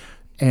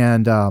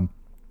 And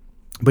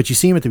but you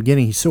see him at the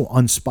beginning. He's so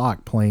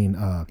un-Spock, playing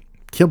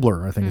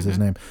Kibler, I think is his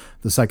name,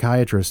 the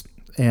psychiatrist,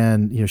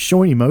 and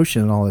showing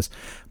emotion and all this.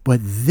 But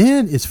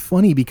then it's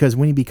funny because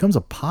when he becomes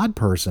a pod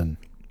person,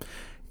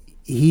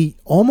 he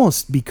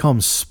almost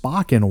becomes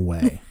Spock in a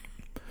way.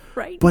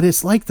 Right. But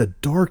it's like the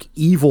dark,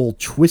 evil,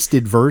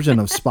 twisted version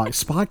of Spock.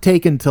 Spock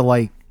taken to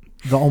like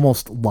the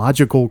almost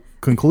logical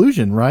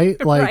conclusion,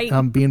 right? Like, right.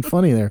 I'm being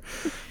funny there.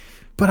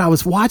 But I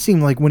was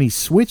watching, like, when he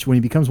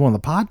becomes one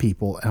of the pod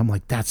people, and I'm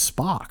like, that's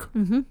Spock.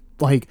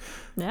 Like,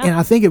 and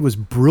I think it was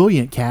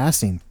brilliant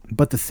casting.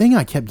 But the thing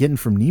I kept getting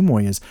from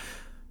Nimoy is,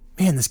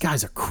 man, this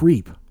guy's a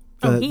creep.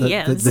 He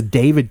is. The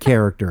David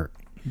character,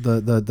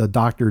 the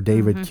Dr.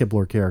 David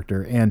Kibler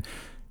character. And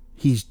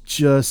he's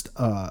just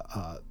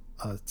a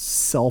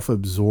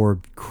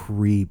self-absorbed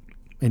creep.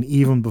 And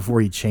even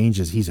before he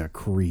changes, he's a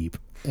creep.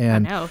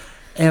 And I know.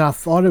 And I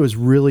thought it was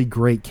really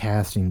great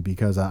casting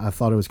because I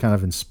thought it was kind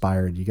of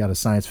inspired. You got a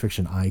science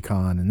fiction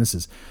icon, and this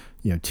is,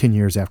 10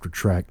 years after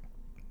Trek,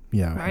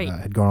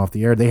 had gone off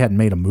the air. They hadn't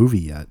made a movie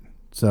yet.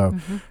 So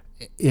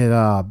you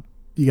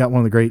got one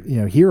of the great,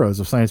 heroes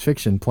of science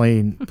fiction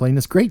playing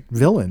this great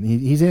villain.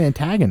 He's an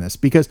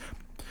antagonist because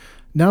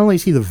not only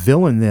is he the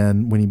villain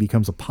then when he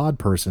becomes a pod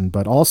person,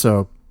 but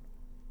also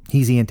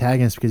he's the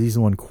antagonist because he's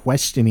the one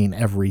questioning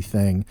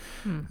everything,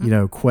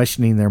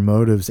 questioning their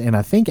motives. And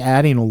I think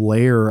adding a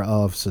layer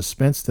of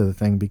suspense to the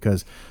thing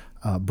because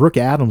Brooke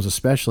Adams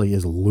especially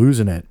is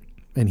losing it.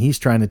 And he's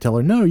trying to tell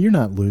her, no, you're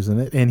not losing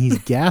it. And he's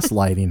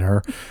gaslighting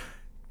her.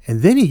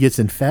 And then he gets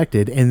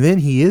infected. And then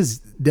he is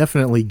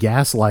definitely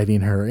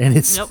gaslighting her. And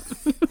it's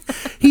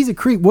he's a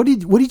creep. What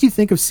did you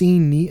think of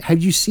seeing?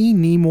 Have you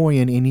seen Nimoy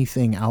in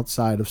anything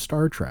outside of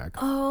Star Trek?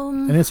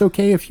 And it's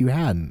okay if you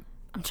hadn't.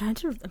 I'm trying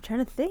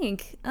to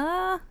think.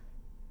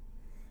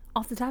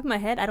 Off the top of my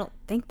head, I don't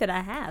think that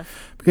I have.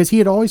 Because he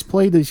had always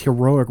played these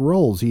heroic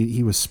roles.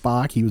 He was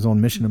Spock. He was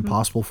on Mission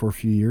Impossible for a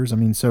few years. I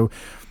mean, so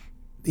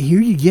here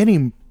you get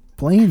him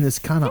playing this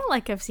kind of. I feel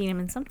like I've seen him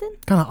in something.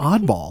 Kind of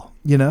oddball,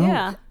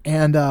 Yeah.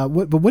 And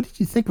what did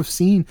you think of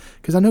seeing?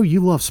 Because I know you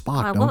love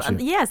Spock,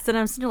 don't you? Yes. And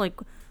I'm sitting like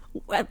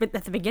at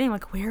the beginning,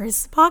 like, where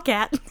is Spock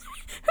at?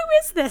 Who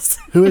is this?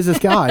 Who is this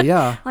guy?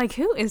 Yeah. Like,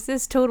 who is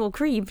this total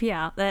creep?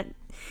 Yeah.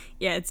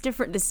 It's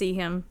different to see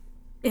him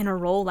in a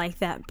role like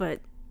that,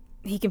 but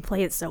he can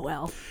play it so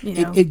well.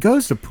 It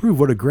goes to prove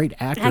what a great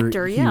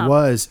actor he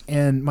was.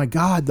 And my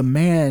God, the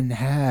man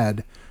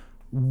had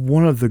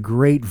one of the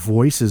great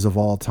voices of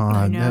all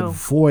time. That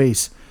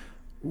voice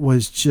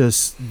was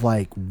just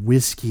like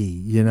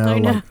whiskey,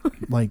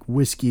 like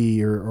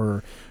whiskey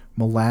or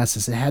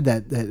molasses. It had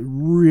that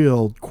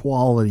real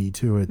quality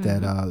to it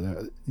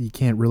that you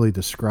can't really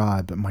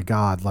describe. But my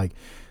God, like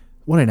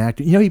what an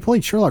actor. He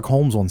played Sherlock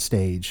Holmes on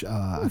stage,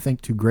 I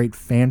think to great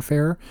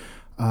fanfare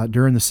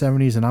during the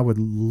 70s. And I would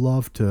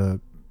love to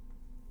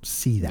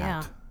see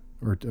that.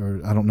 Yeah.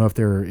 Or I don't know if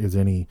there is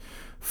any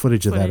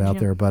footage of that out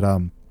there, but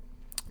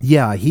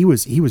yeah, he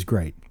was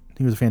great.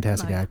 He was a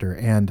fantastic actor.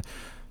 And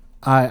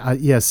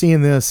I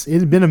seeing this, it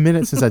had been a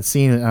minute since I'd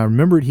seen it. I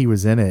remembered he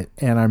was in it.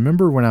 And I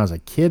remember when I was a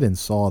kid and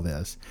saw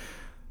this,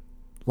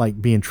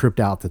 like being tripped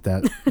out that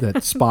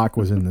Spock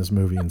was in this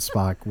movie and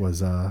Spock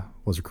was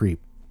a creep.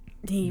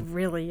 He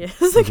really is.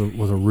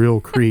 was a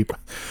real creep.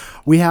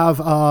 We have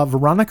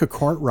Veronica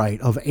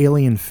Cartwright of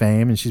Alien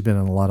fame, and she's been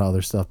in a lot of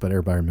other stuff, but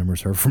everybody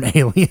remembers her from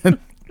Alien.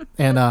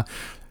 And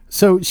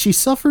so she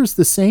suffers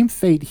the same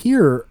fate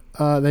here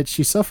that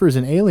she suffers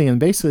in Alien.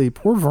 Basically,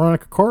 poor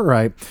Veronica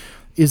Cartwright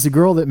is the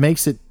girl that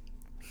makes it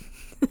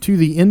to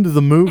the end of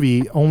the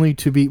movie only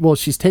to be,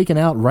 she's taken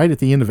out right at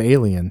the end of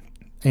Alien.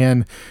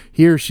 And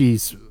here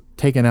she's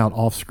taken out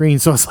off screen.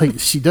 So it's like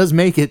she does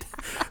make it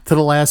to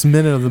the last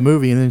minute of the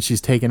movie and then she's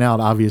taken out,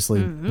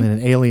 obviously. And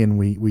in Alien,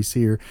 we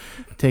see her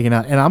taken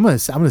out. And I'm gonna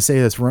say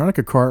this,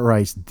 Veronica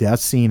Cartwright's death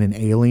scene in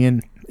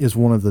Alien is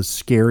one of the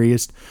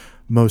scariest,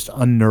 most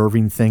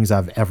unnerving things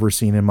I've ever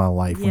seen in my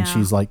life when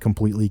she's like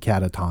completely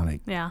catatonic.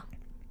 Yeah,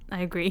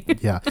 I agree.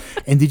 Yeah.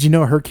 And did you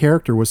know her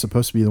character was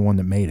supposed to be the one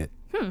that made it?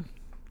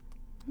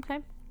 Okay.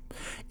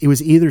 It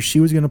was either she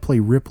was going to play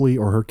Ripley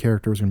or her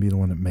character was going to be the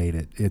one that made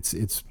it.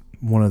 It's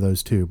one of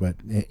those two, but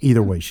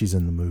either way, she's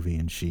in the movie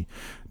and she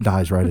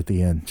dies right at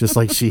the end, just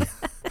like she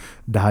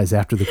dies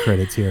after the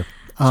credits here.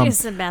 She has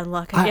some bad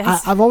luck, I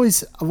guess. I've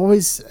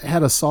always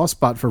had a soft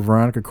spot for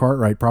Veronica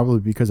Cartwright, probably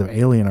because of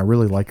Alien. I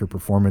really like her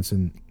performance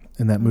in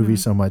that movie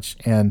so much,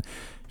 and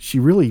she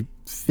really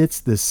fits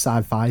this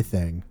sci-fi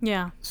thing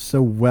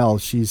so well.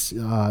 She's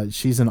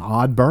an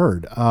odd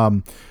bird.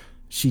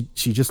 She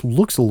just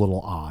looks a little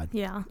odd.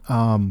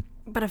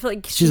 But I feel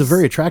like she's a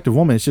very attractive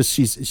woman. It's just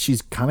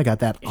she's kind of got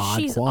that odd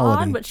quality. She's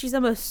odd, but she's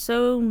almost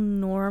so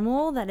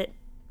normal that it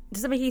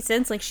doesn't make any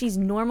sense. Like she's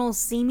normal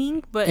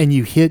seeming, but and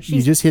you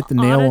just hit the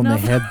nail on the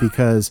head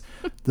because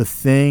the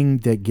thing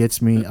that gets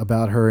me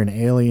about her in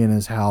Alien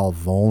is how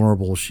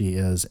vulnerable she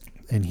is.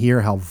 And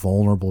hear how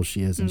vulnerable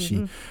she is, and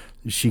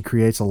she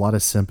creates a lot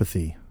of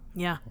sympathy.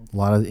 Yeah, a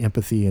lot of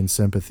empathy and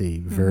sympathy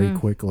very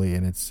quickly,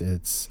 and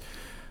it's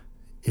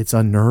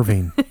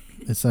unnerving.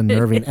 It's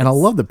unnerving, and I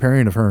love the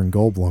pairing of her and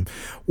Goldblum.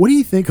 What do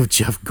you think of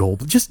Jeff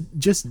Goldblum? Just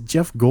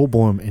Jeff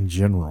Goldblum in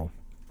general.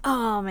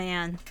 Oh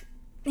man,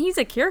 he's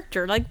a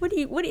character. Like, what do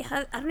you?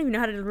 I don't even know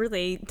how to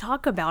really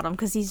talk about him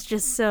because he's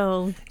just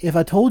so. If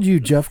I told you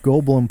Jeff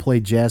Goldblum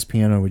played jazz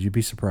piano, would you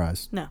be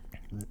surprised? No.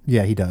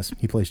 Yeah, he does.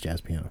 He plays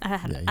jazz piano. I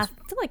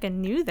feel like I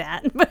knew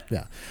that. But.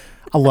 Yeah,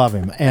 I love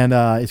him, and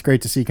it's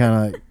great to see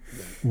kind of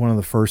one of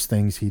the first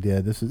things he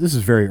did. This is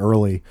very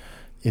early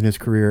in his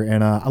career,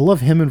 and I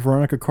love him and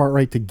Veronica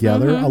Cartwright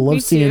together. I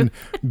love seeing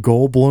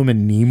Goldblum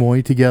and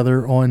Nimoy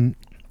together on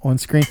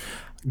screen.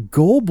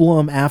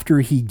 Goldblum, after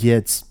he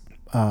gets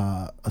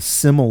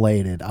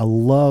assimilated,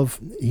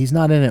 he's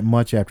not in it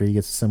much after he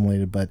gets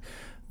assimilated, but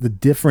the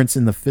difference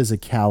in the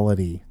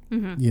physicality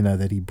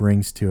that he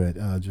brings to it,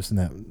 just in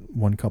that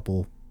one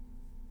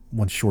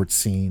short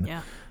scene.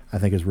 Yeah. I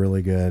think is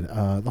really good.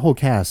 The whole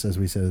cast, as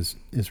we said,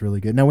 is really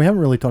good. Now, we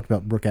haven't really talked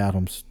about Brooke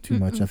Adams too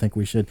much. I think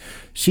we should.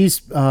 She's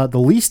the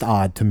least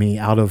odd to me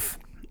out of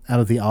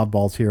the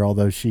oddballs here,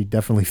 although she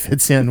definitely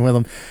fits in with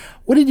them.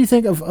 What did you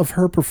think of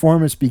her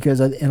performance? Because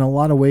in a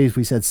lot of ways,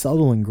 we said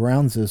Sutherland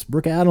grounds this.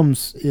 Brooke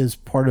Adams is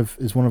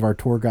one of our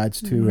tour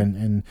guides too,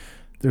 and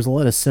there's a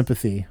lot of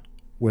sympathy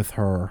with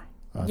her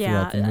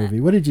throughout the movie.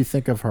 What did you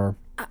think of her?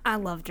 I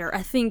loved her.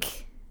 I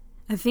think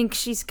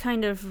she's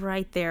kind of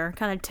right there,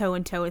 kind of toe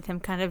in toe with him,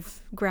 kind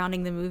of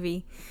grounding the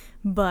movie.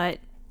 But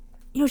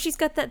she's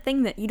got that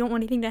thing that you don't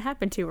want anything to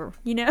happen to her.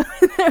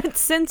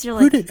 Since you're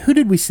like, who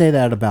did we say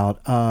that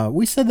about?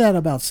 We said that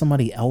about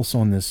somebody else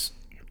on this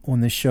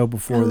show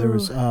before. There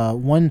was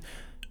one,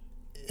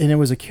 and it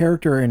was a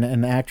character and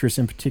an actress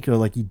in particular.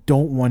 Like, you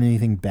don't want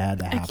anything bad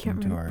to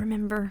happen to her.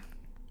 Remember,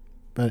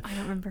 but I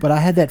don't remember. But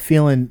I had that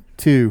feeling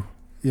too.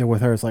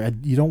 With her, it's like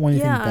you don't want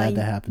anything bad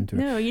to happen to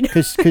her. No,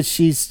 because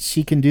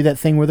she can do that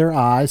thing with her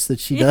eyes that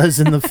she does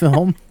in the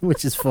film,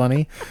 which is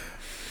funny.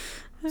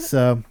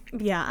 So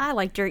yeah, I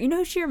liked her. You know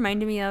who she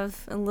reminded me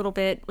of a little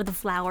bit with the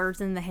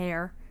flowers and the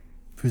hair?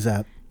 Who's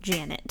that?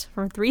 Janet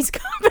from Three's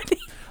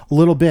Company. A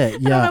little bit,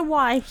 yeah. I don't know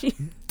why.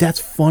 That's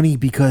funny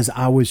because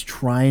I was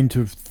trying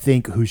to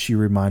think who she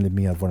reminded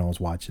me of when I was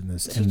watching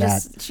this,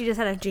 she just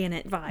had a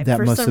Janet vibe. That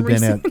for must some have been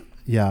reason. it.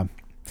 Yeah.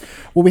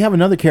 Well, we have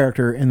another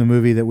character in the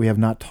movie that we have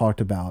not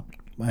talked about,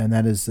 and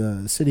that is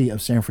the city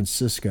of San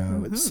Francisco.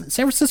 Mm-hmm.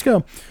 San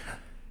Francisco.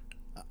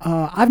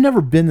 I've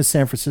never been to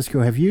San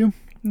Francisco. Have you?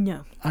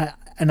 No. I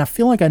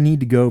feel like I need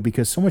to go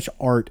because so much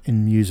art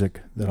and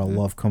music that I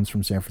love comes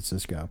from San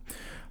Francisco.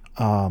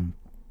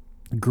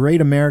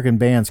 Great American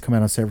bands come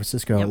out of San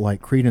Francisco,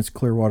 like Creedence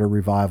Clearwater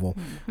Revival,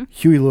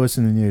 Huey Lewis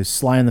and the News,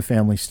 Sly and the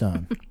Family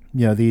Stone.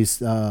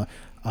 These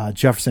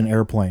Jefferson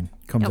Airplane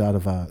comes out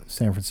of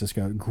San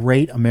Francisco.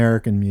 Great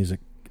American music.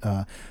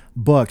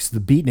 Books, the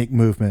Beatnik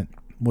movement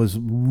was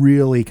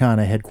really kind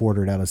of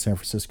headquartered out of San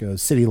Francisco.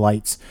 City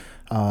Lights,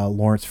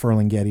 Lawrence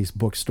Ferlinghetti's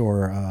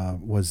bookstore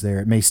was there.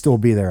 It may still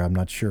be there, I'm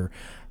not sure.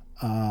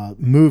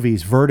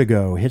 Movies,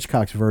 Vertigo,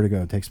 Hitchcock's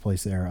Vertigo takes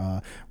place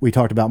there. We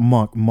talked about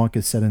Monk. Monk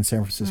is set in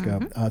San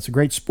Francisco. It's a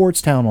great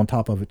sports town on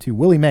top of it, too.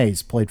 Willie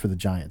Mays played for the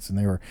Giants, and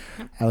they were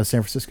out of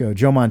San Francisco.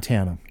 Joe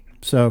Montana.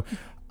 So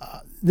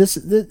this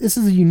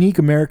is a unique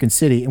American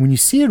city, and when you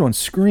see it on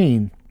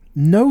screen,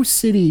 no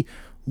city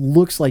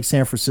looks like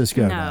San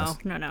Francisco does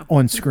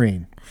on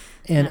screen.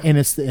 And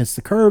it's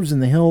the curves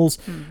and the hills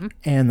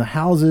and the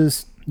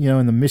houses,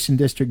 in the Mission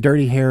District.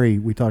 Dirty Harry,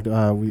 we talked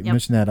we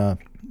mentioned that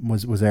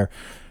was there.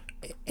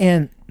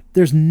 And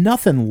there's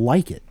nothing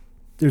like it.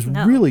 There's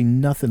really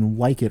nothing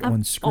like it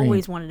on screen. I've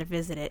always wanted to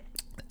visit it.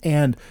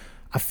 And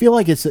I feel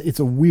like it's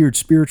a weird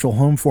spiritual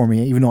home for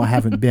me, even though I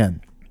haven't been.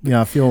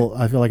 I feel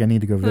like I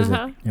need to go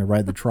visit,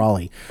 ride the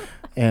trolley,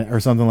 or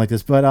something like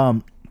this.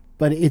 But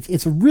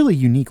it's a really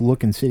unique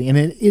looking city, and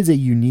it is a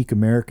unique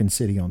American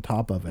city on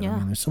top of it. I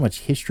mean, there's so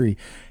much history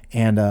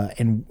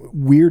and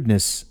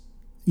weirdness,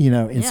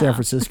 in San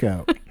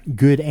Francisco,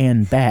 good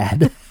and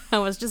bad. I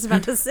was just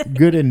about to say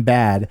good and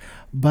bad,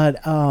 but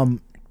there's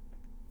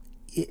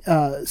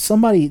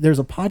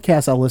a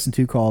podcast I listen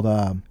to called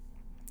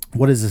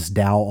 "What Is This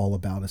Tao All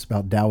About?" It's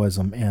about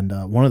Taoism, and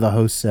one of the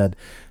hosts said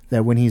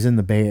that when he's in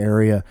the Bay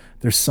Area,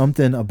 there's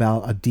something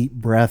about a deep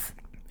breath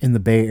in the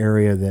Bay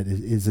Area that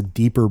is a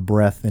deeper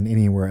breath than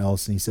anywhere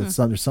else. And he said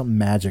there's something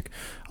magic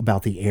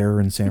about the air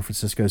in San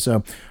Francisco.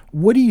 So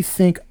what do you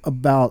think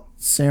about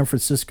San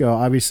Francisco?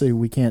 Obviously,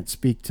 we can't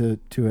speak to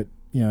it,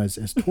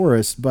 as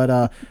tourists,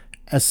 but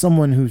as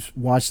someone who's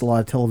watched a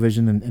lot of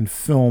television and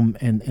film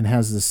and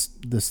has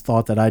this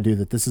thought that I do,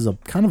 that this is a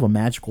kind of a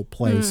magical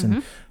place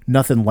and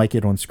nothing like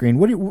it on screen.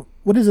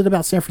 What is it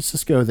about San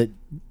Francisco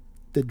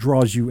that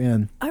draws you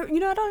in? I don't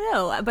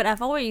know, but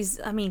I've always,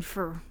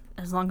 for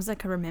as long as I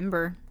can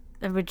remember,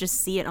 I would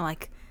just see it and I'm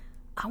like,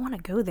 I want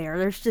to go there.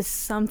 There's just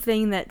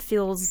something that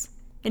feels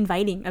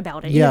inviting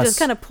about it. Yes. It just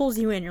kind of pulls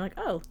you in. You're like,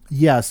 oh.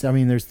 Yes,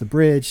 there's the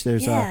bridge.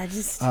 There's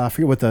I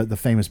forget what the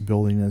famous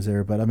building is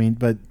there, but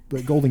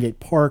but Golden Gate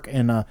Park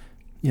and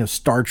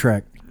Star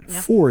Trek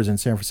 4 is in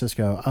San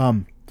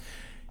Francisco.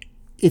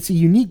 It's a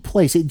unique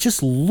place. It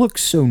just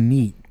looks so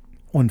neat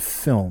on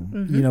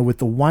film. With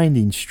the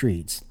winding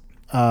streets.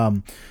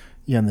 And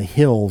the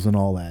hills and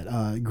all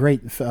that.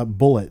 Great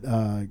Bullet,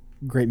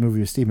 great movie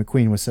with Steve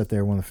McQueen was set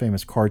there, one of the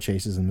famous car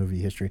chases in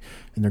movie history,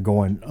 and they're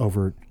going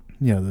over,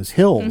 those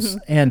hills.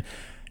 And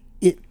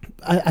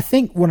I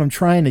think what I'm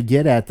trying to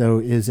get at, though,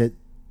 is that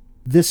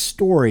this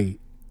story,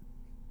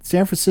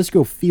 San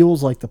Francisco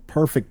feels like the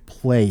perfect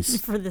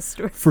place for this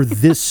story. For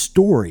this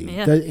story.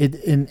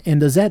 And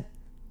does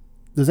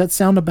that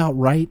sound about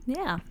right?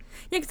 Yeah,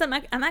 because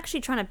I'm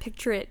actually trying to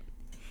picture it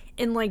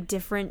in like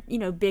different,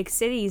 big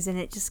cities, and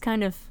it just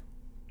kind of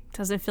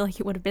doesn't feel like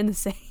it would have been the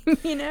same,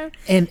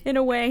 and in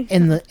a way.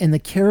 And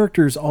the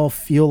characters all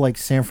feel like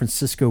San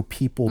Francisco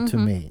people to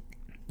me.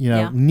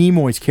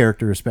 Nimoy's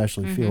character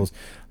especially feels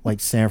like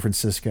San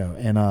Francisco,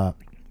 and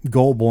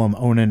Goldblum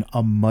owning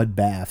a mud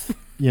bath,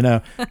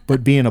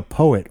 but being a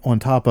poet on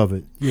top of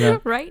it.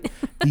 Right.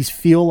 These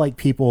feel like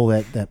people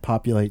that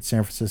populate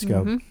San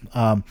Francisco.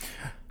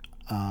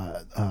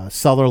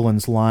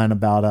 Sutherland's line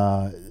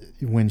about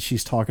when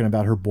she's talking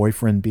about her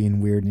boyfriend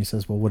being weird, and he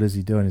says, well, what is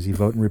he doing? Is he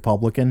voting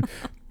Republican?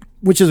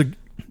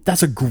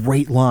 That's a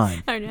great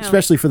line, I know.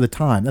 Especially for the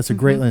time. That's a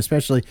great line,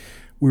 especially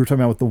we were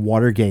talking about with the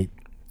Watergate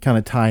kind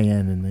of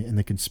tie-in and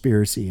the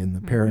conspiracy and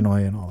the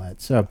paranoia and all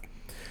that. So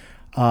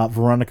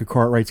Veronica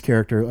Cartwright's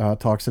character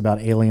talks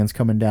about aliens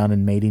coming down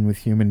and mating with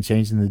human,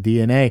 changing the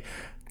DNA.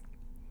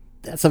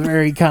 That's a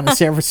very kind of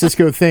San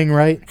Francisco thing,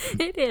 right?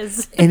 It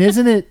is. And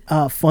isn't it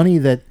funny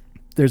that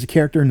there's a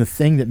character in The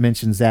Thing that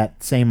mentions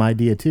that same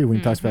idea too when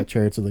he talks about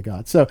Chariots of the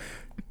Gods. So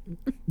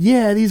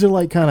yeah, these are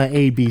like kind of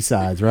A-B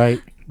sides,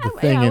 right? The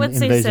Thing and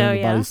Invasion of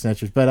the Body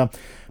Snatchers. But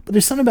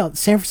there's something about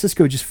San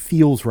Francisco just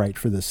feels right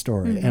for this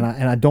story. And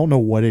I don't know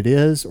what it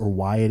is or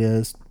why it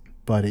is,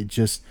 but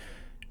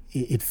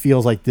it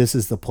feels like this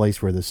is the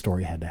place where this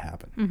story had to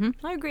happen.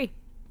 I agree.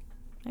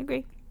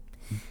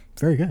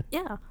 Very good.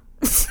 Yeah.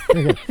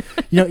 Very good.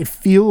 It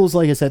feels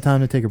like it's that time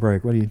to take a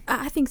break. What do you?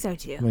 I think so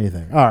too. What do you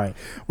think? All right,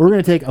 we're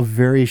going to take a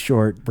very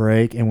short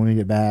break, and when we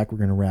get back, we're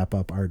going to wrap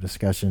up our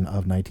discussion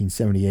of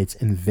 1978's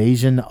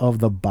Invasion of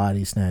the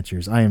Body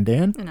Snatchers. I am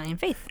Dan, and I am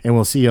Faith, and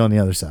we'll see you on the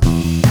other side.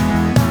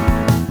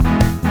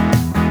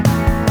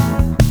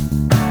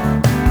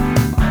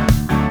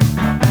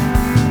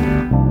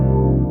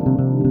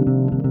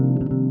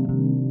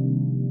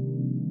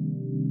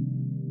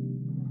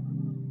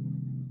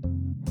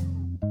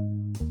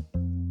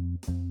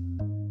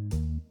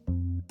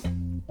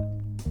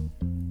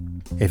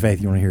 Hey,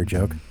 Faith, you want to hear a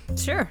joke?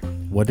 Sure.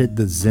 What did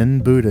the Zen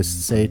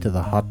Buddhist say to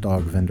the hot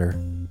dog vendor?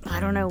 I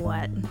don't know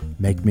what.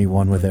 Make me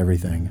one with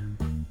everything.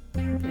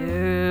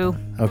 Boo.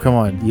 Oh, come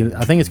on.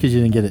 I think it's because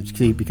you didn't get it.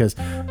 See, because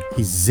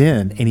he's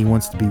Zen and he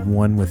wants to be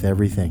one with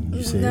everything.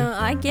 You see? No,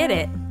 I get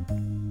it.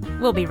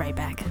 We'll be right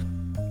back.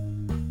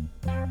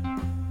 I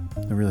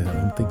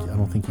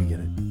don't think you get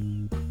it.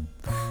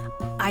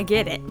 I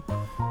get it.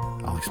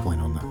 I'll explain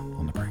on the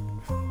break.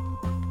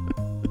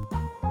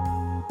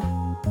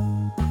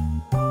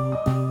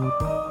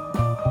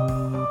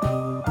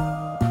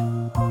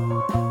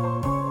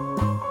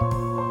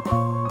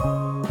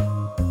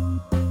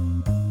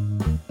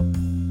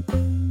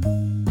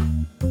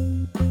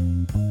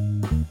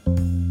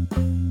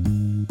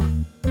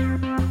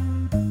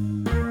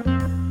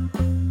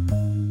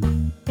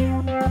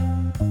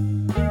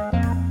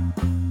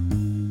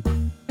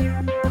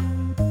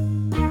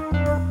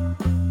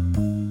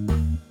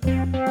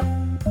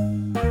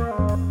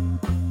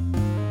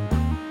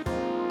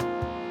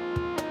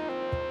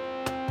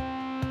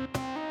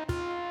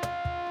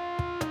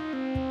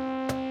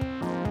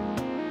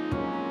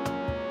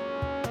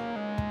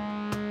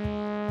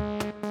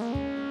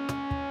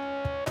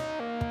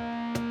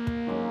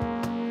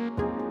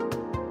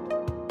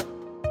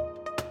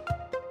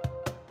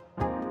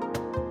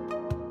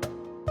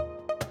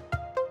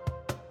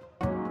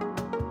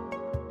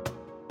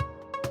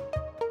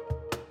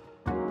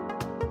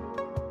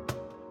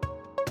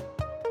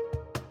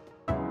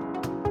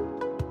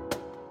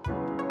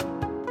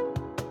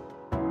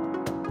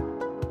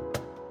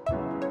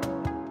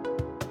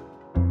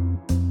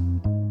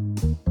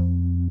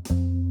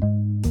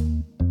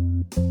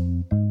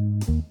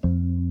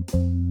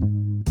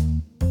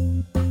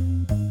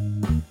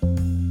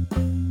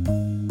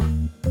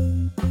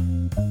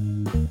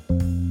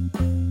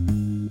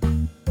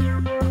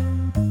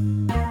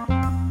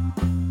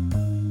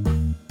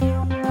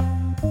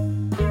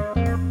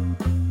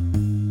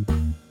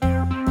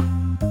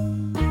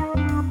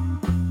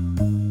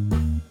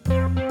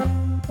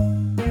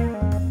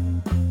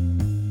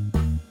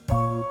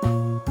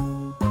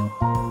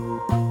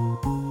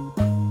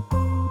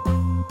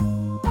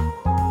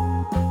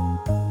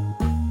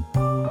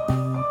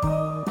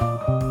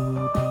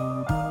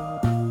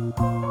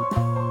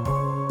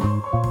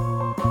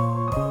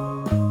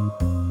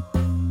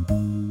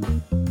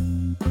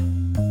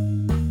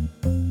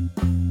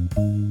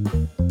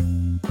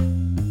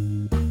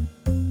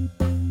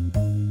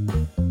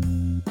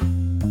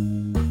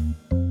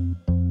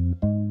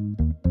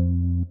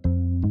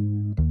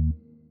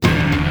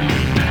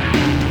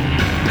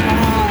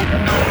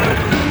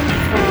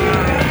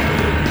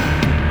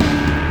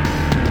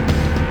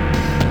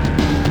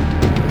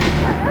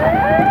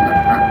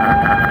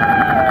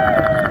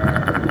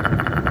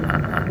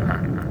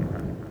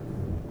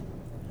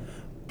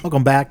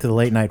 Welcome back to the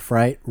Late Night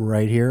Fright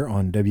right here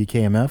on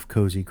WKMF,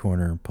 Cozy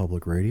Corner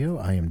Public Radio.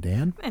 I am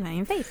Dan. And I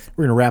am Faith.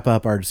 We're going to wrap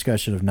up our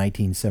discussion of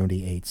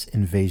 1978's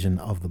Invasion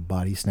of the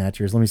Body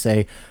Snatchers. Let me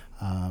say,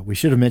 we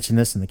should have mentioned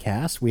this in the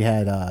cast. We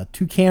had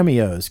two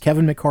cameos.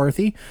 Kevin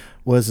McCarthy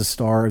was a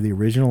star of the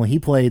original. He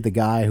played the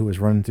guy who was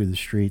running through the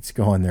streets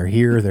going, they're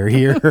here, they're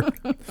here.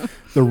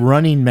 The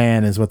running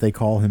man is what they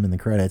call him in the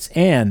credits.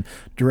 And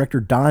director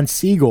Don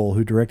Siegel,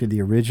 who directed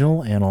the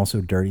original and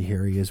also Dirty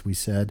Harry, as we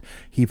said,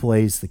 he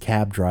plays the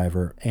cab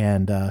driver.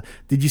 And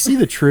did you see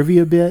the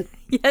trivia bit?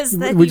 Yes.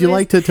 Would you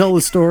like to tell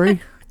the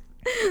story?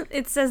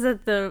 It says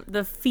that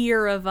the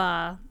fear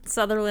of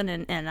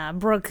Sutherland and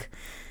Brooke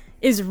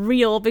is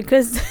real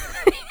because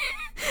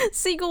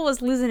Siegel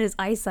was losing his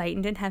eyesight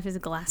and didn't have his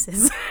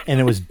glasses. And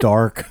it was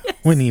dark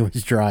when he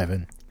was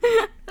driving.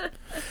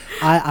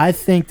 I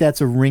think that's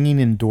a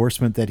ringing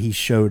endorsement that he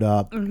showed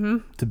up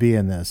to be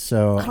in this.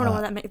 So I don't know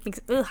why that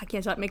makes. Ugh, I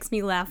can't. It makes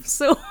me laugh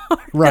so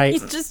hard. Right.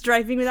 He's just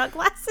driving without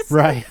glasses.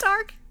 Right. In the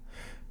dark.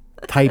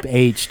 Type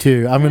H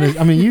too. I'm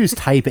gonna use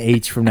Type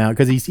H from now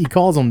because he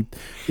calls him.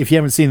 If you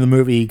haven't seen the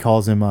movie, he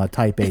calls him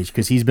Type H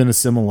because he's been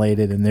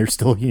assimilated and they're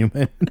still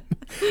human,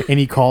 and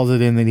he calls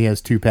it in that he has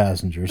 2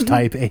 passengers.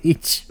 Type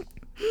H.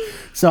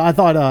 So I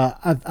thought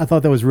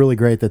that was really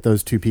great that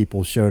those 2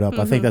 people showed up.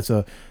 I think that's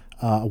a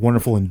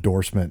wonderful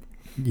endorsement,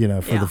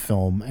 for the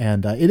film,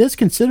 and it is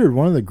considered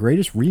one of the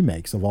greatest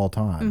remakes of all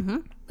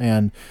time,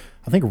 and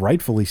I think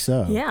rightfully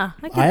so. Yeah,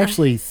 I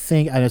actually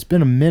think, and it's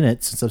been a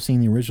minute since I've seen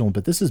the original,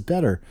 but this is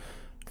better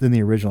than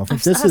the original. I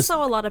think this is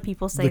saw a lot of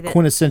people say the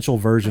quintessential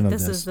version of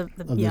this this. is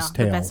the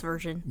tale. best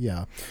version.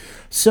 Yeah.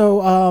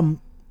 So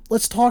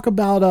let's talk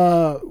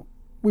about.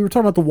 We were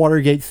talking about the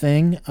Watergate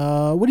thing.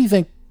 What do you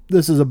think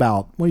this is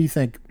about? What do you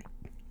think?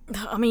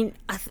 I mean,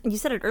 you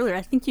said it earlier.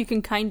 I think you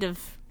can kind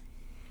of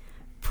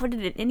put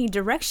it in any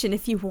direction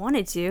if you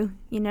wanted to.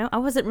 I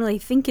wasn't really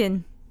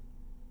thinking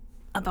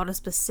about a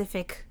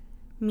specific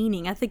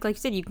meaning. I think, like you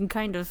said, you can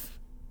kind of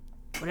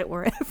put it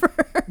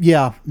wherever.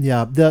 Yeah.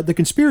 The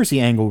conspiracy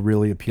angle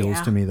really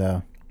appeals to me,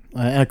 though.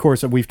 And of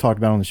course, we've talked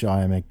about on the show,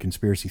 I am a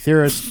conspiracy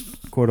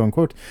theorist, quote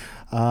unquote.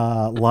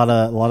 A lot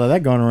of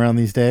that going around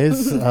these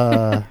days.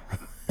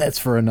 That's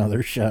for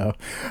another show.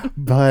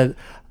 But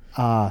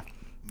I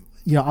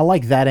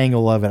like that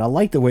angle of it. I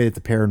like the way that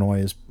the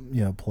paranoia is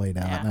played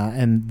out,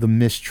 and the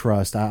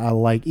mistrust. I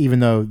like, even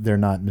though they're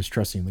not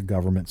mistrusting the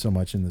government so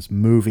much in this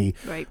movie,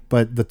 right,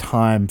 but the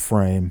time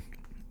frame.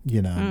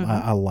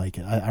 I like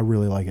it. I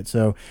really like it.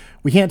 So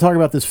we can't talk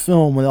about this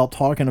film without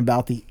talking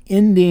about the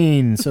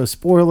ending. So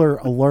spoiler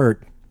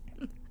alert.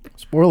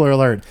 Spoiler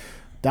alert.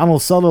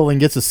 Donald Sutherland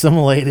gets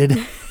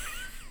assimilated.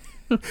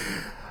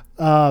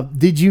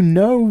 Did you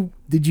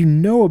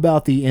know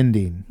about the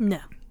ending? No.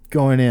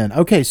 Going in.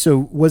 Okay,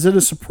 so was it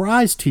a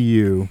surprise to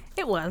you?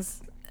 It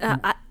was.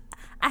 I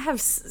have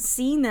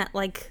seen that,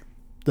 like,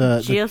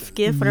 the GIF,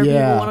 whatever you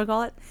want to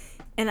call it,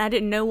 and I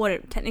didn't know what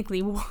it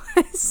technically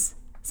was.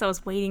 So I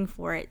was waiting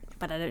for it,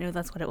 but I didn't know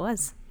that's what it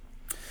was.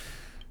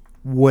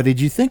 What did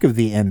you think of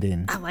the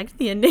ending? I liked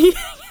the ending.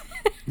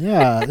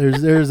 Yeah,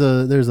 there's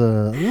a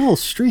little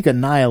streak of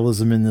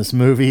nihilism in this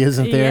movie,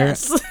 isn't there?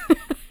 Yes.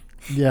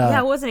 Yeah. Yeah,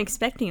 I wasn't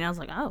expecting it. I was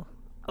like, oh,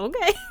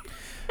 okay.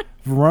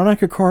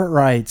 Veronica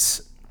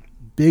Cartwright's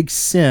big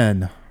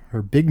sin,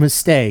 her big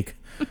mistake,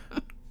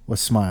 was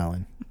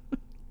smiling.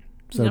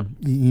 So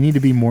you need to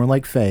be more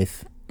like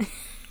Faith.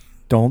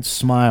 Don't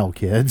smile,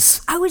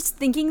 kids. I was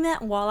thinking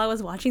that while I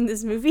was watching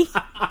this movie.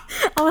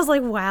 I was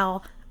like,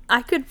 wow,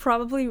 I could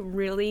probably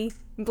really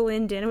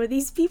blend in with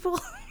these people.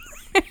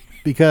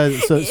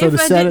 Because to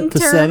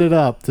set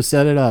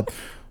it up,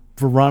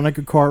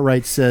 Veronica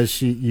Cartwright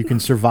says you can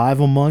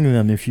survive among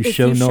them if you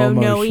show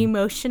no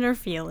emotion or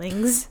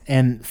feelings.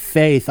 And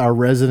Faith, our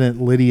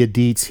resident Lydia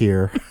Dietz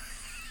here,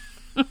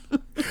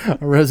 our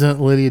resident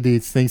Lydia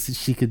Dietz thinks that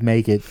she could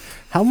make it.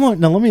 How long?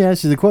 Now let me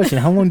ask you the question: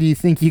 how long do you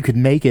think you could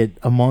make it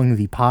among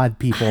the pod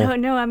people? I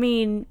don't know. I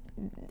mean,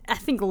 I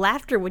think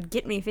laughter would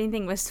get me if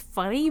anything was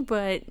funny,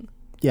 but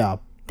yeah,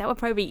 that would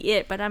probably be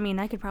it. But I mean,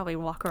 I could probably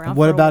walk around.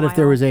 What about if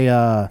there was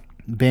a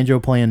banjo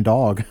playing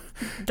dog?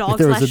 Dog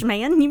 /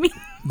 man, you mean?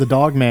 The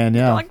dog man,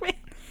 yeah. Dog man.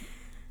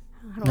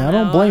 I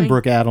don't blame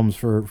Brooke Adams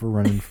for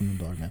running from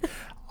the dog man.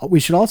 We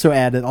should also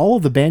add that all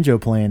of the banjo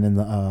playing in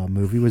the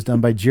movie was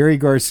done by Jerry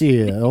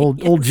Garcia,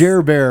 old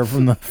Jerry Bear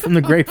from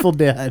the Grateful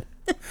Dead.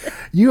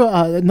 You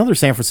another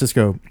San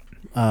Francisco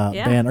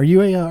band. Are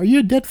you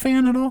a Dead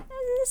fan at all?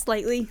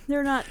 Slightly.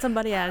 They're not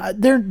somebody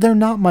they're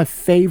not my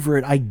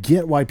favorite. I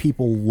get why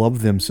people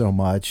love them so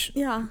much.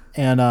 Yeah.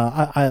 And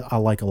I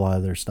like a lot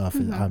of their stuff.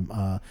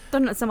 Mm-hmm. They're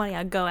not somebody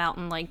I'd go out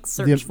and like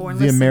search for and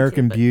the listen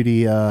American to,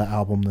 Beauty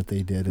album that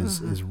they did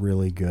is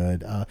really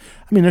good. I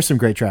mean, there's some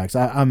great tracks.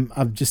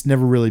 I've just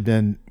never really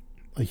been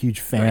a huge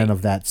fan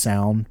of that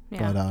sound,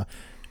 but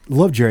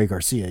love Jerry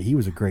Garcia. He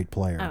was a great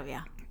player. Oh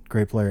yeah.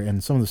 Great player,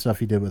 and some of the stuff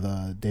he did with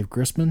Dave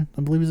Grisman,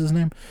 I believe is his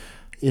name,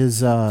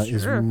 is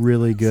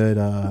really good.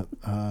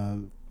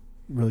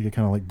 Really good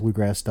kind of like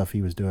bluegrass stuff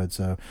he was doing.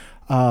 So,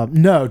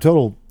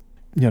 total,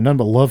 none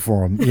but love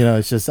for him.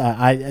 It's just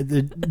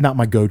they're not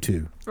my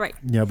go-to. Right.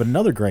 But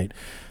another great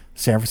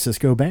San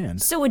Francisco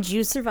band. So would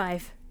you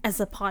survive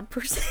as a pod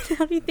person?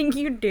 How do you think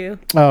you'd do?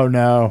 Oh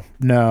no,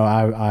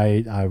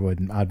 I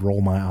wouldn't. I'd roll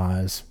my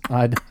eyes.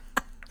 I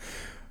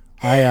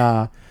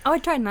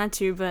would try not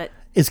to, but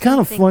it's kind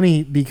of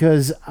funny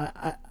because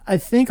I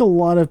think a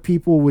lot of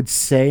people would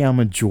say I'm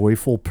a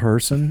joyful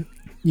person.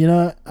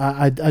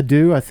 I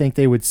do. I think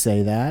they would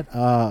say that.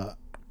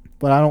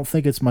 But I don't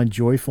think it's my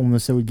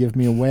joyfulness that would give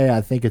me away.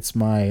 I think it's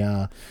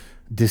my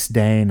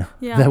disdain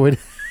that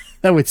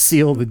would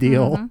seal the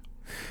deal. Mm-hmm.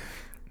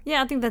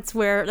 Yeah, I think that's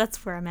where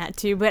I'm at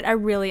too. But I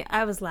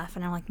was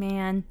laughing. I'm like,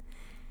 man,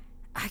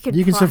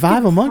 you can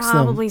survive amongst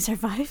them. Probably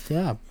survive.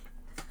 Yeah.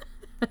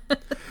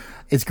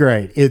 It's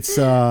great. It's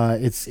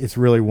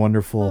really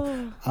wonderful.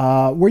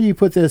 Where you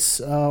put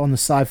this on the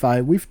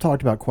sci-fi? We've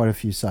talked about quite a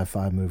few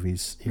sci-fi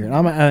movies here,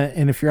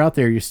 and if you're out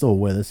there, you're still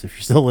with us. If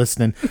you're still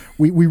listening,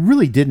 we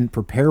really didn't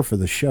prepare for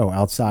the show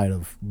outside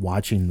of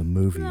watching the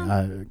movie.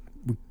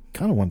 We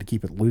kind of wanted to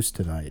keep it loose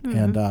tonight.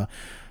 Mm-hmm. And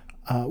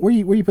where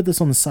you put this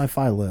on the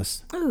sci-fi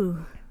list?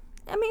 Ooh,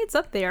 I mean, it's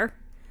up there.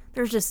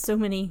 There's just so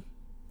many.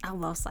 I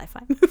love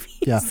sci-fi movies.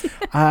 Yeah.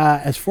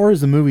 As far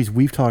as the movies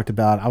we've talked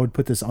about, I would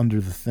put this under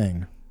The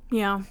Thing.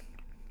 Yeah.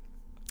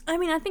 I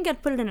mean, I think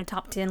I'd put it in a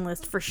top 10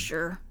 list for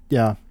sure.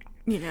 Yeah.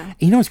 You know. And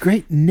you know what's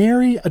great?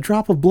 Nary a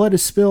drop of blood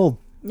is spilled.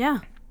 Yeah.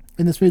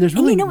 In this movie, there's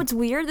really. And you know what's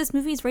weird? This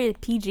movie is rated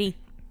PG.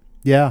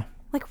 Yeah.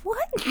 Like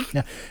what?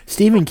 Yeah.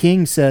 Stephen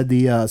King said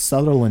the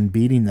Sutherland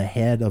beating the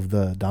head of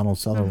the Donald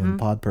Sutherland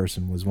pod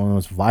person was one of the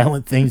most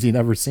violent things he'd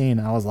ever seen.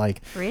 I was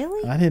like,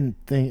 really? I didn't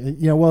think.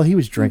 Well, he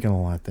was drinking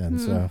a lot then,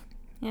 so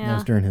that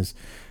was during his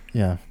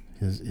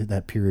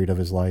that period of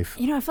his life.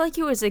 You know, I feel like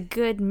it was a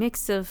good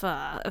mix of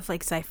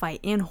like sci-fi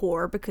and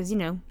horror because, you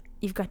know,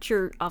 you've got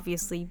your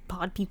obviously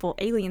pod people,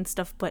 alien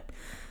stuff, but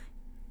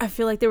I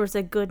feel like there was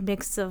a good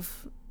mix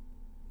of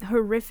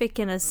horrific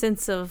and a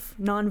sense of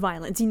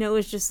non-violence. You know,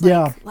 it's just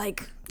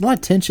like a lot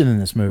of tension in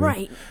this movie.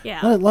 Right. Yeah.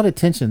 A lot of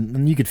tension,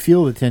 and you could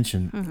feel the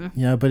tension.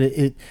 You know, but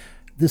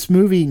this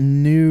movie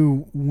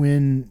knew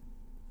when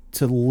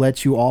to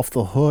let you off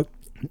the hook.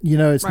 You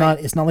know, it's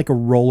not like a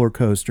roller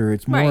coaster.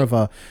 It's more of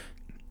a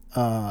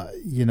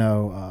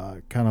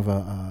kind of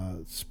a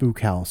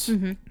spook house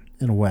in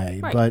a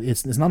way, but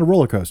it's not a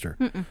roller coaster.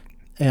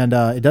 And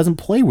it doesn't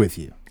play with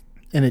you,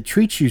 and it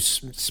treats you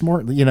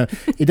smartly. You know,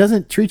 it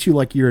doesn't treat you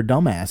like you're a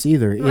dumbass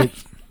either. It,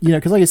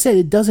 because like I said,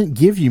 it doesn't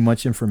give you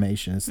much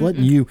information. It's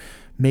letting you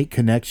make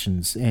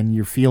connections, and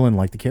you're feeling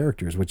like the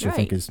characters, which I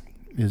think is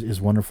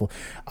wonderful.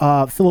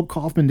 Philip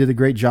Kaufman did a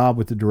great job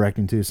with the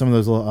directing too. Some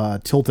of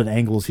those tilted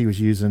angles he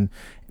was using.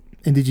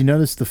 And did you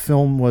notice the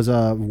film was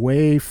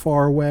way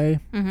far away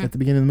at the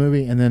beginning of the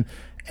movie, and then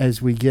as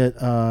we get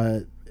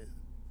to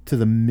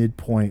the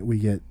midpoint, we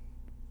get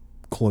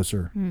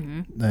closer.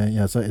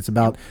 So it's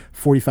about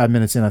 45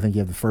 minutes in. I think you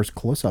have the first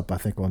close up. I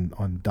think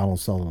on Donald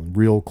Sutherland,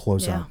 real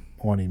close up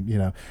on him. You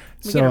know,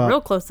 we get a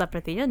real close up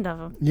at the end of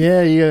him.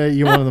 Yeah,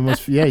 you're one of the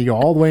most. Yeah, you go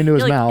all the way into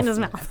his mouth. Into his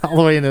mouth. All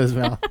the way into his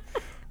mouth.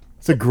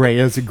 It's a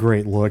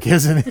great look,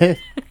 isn't it?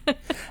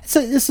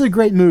 This is a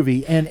great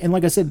movie, and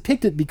like I said,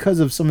 picked it because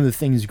of some of the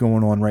things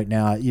going on right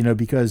now. You know,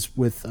 because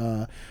with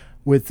the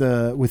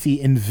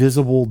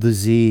invisible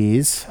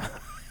disease,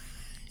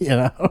 you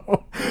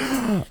know,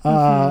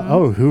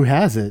 who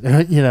has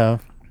it? You know,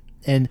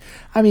 and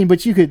I mean,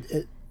 but you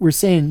could. We're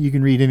saying you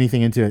can read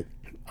anything into it.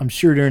 I'm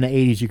sure during the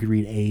 80s you could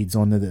read AIDS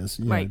onto this,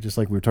 you know, just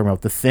like we were talking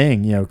about The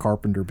Thing. You know,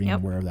 Carpenter being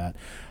aware of that.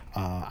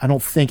 I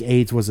don't think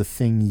AIDS was a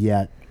thing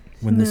yet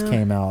when this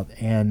came out,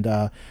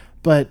 and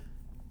but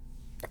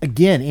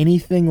again,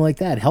 anything like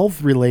that,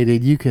 health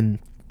related, you can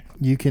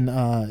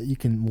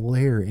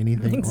layer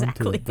anything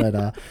onto it. But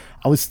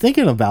I was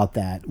thinking about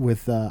that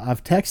with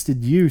I've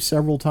texted you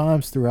several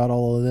times throughout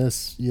all of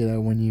this. You know,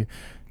 when you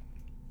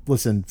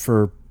listen,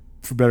 for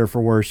better or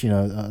for worse, you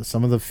know,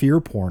 some of the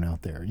fear porn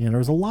out there. You know,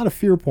 there's a lot of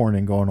fear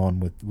porn going on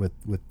with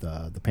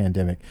the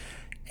pandemic,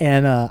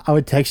 and I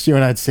would text you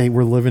and I'd say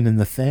we're living in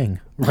The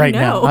Thing right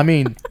now. I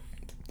mean.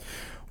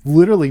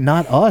 Literally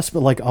not us, but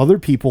like other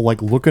people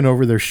like looking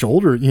over their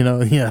shoulder, you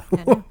know. Yeah,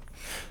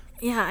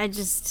 I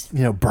just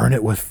burn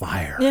it with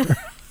fire. Yeah.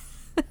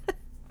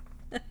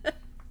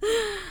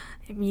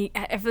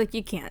 I feel like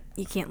you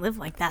can't live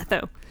like that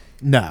though.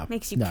 No, it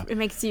makes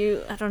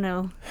you I don't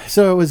know.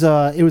 So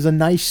it was a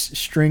nice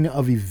string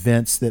of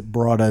events that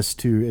brought us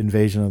to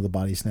Invasion of the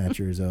Body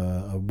Snatchers,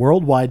 a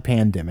worldwide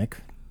pandemic,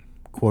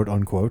 quote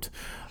unquote.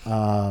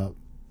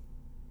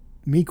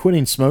 Me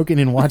quitting smoking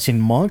and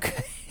watching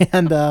Monk,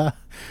 and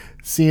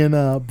seeing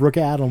Brooke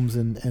Adams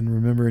and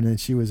remembering that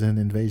she was in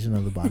Invasion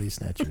of the Body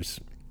Snatchers.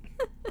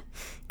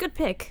 Good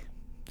pick.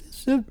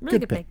 It's a really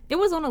good pick. It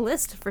was on a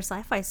list for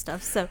sci-fi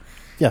stuff, so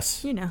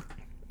yes, you know,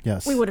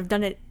 yes, we would have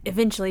done it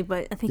eventually,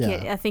 but I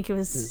think it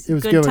was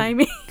good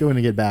timing. Going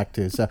to get back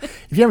to. So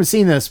if you haven't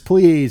seen this,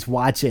 please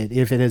watch it.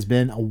 If it has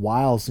been a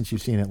while since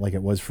you've seen it, like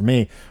it was for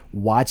me,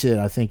 watch it.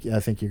 I think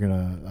you're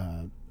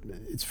gonna.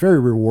 It's a very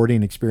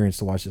rewarding experience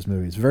to watch this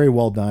movie. It's very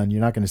well done.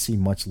 You're not going to see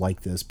much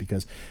like this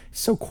because it's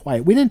so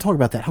quiet. We didn't talk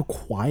about that, how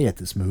quiet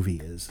this movie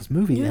is. This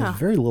movie has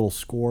very little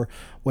score.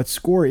 What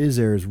score is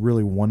there is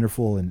really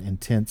wonderful and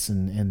intense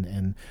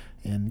and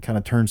kind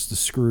of turns the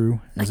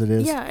screw as it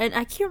is. Yeah, and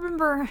I can't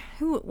remember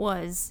who it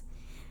was.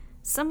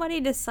 Somebody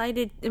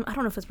decided, I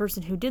don't know if it's the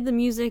person who did the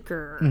music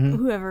or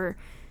whoever,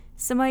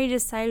 somebody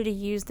decided to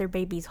use their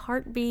baby's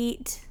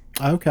heartbeat.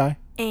 Okay.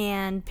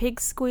 And pig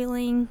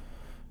squealing.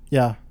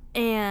 Yeah.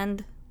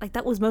 And like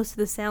that was most of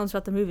the sounds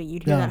throughout the movie.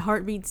 You'd hear that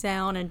heartbeat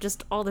sound and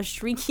just all the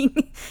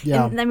shrieking.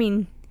 Yeah. And I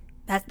mean,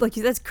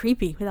 that's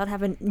creepy without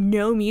having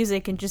no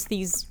music and just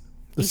these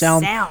the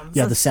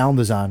sound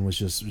design was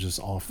just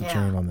off the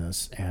chain on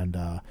this, and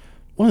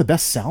one of the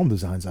best sound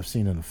designs I've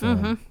seen in a film.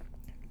 Mm-hmm.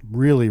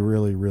 Really,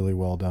 really, really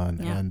well done,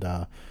 and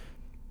I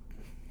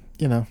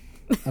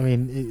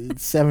mean,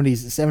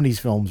 70s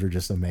films are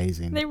just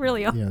amazing. They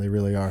really are. Yeah, they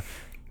really are.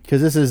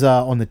 Because this is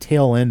on the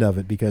tail end of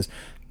it, because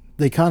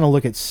they kind of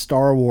look at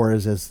Star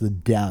Wars as the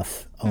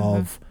death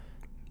of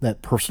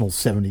that personal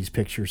 70s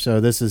picture. So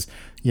this is,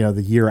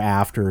 the year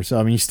after. So,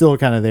 I mean, you're still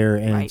kind of there,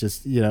 and it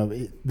just,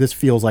 this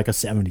feels like a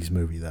 70s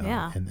movie, though.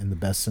 Yeah. In the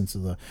best sense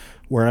of the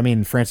word. I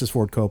mean, Francis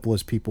Ford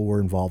Coppola's people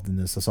were involved in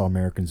this. I saw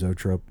American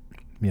Zoetrope,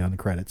 in the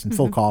credits. And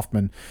Phil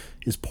Kaufman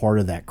is part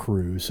of that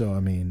crew. So, I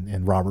mean,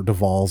 and Robert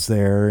Duvall's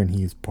there, and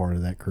he's part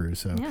of that crew.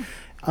 So,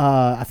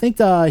 I think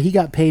he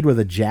got paid with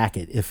a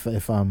jacket.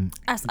 If I'm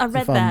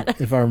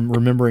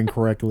remembering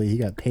correctly, he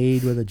got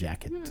paid with a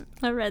jacket.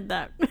 I read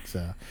that.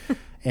 So,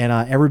 and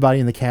everybody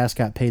in the cast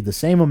got paid the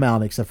same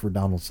amount except for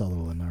Donald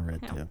Sutherland. I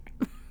read too.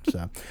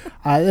 So,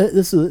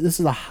 this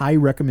is a high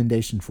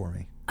recommendation for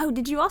me. Oh,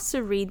 did you also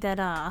read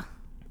that?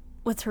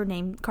 What's her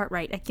name?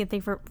 Cartwright. I can't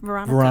think for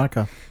Veronica.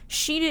 Veronica.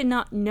 She did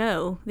not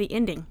know the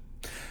ending.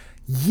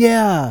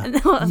 Yeah.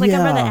 I read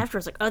that after. I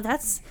was like, oh,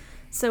 that's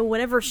so.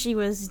 Whatever she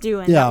was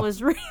doing, that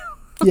was real.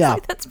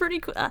 Like, that's pretty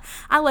cool.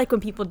 I like when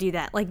people do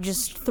that, like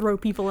just throw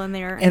people in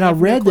there. And I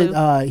read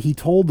that he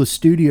told the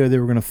studio they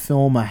were going to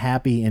film a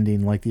happy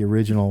ending like the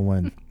original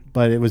one,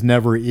 but it was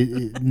never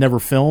never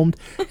filmed,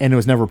 and it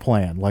was never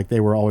planned. Like they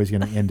were always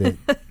going to end it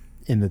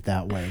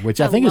that way, which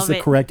I think is the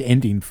correct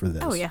ending for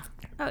this. Oh yeah.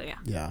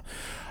 Yeah.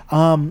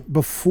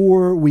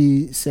 Before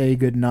we say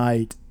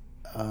goodnight,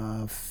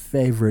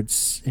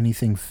 favorites,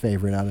 anything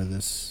favorite out of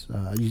this?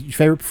 Your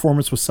favorite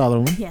performance was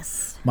Sutherland.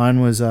 Yes.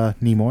 Mine was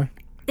Nimoy.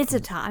 It's a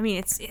tie. I mean,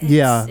 it's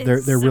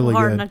they're so really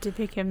hard good. not to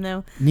pick him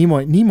though.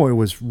 Nimoy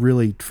was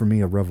really, for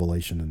me, a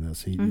revelation in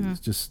this.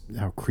 He's just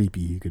how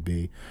creepy he could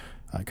be,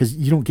 because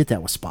you don't get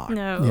that with Spock.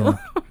 No.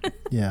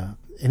 Yeah,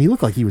 and he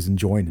looked like he was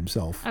enjoying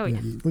himself. Oh yeah,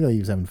 he looked like he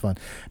was having fun.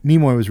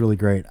 Nimoy was really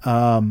great.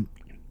 The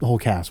whole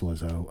cast was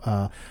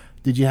though.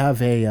 Did you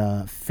have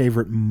a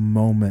favorite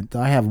moment?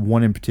 I have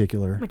one in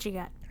particular. What you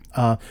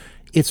got?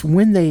 It's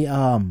when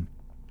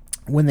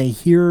they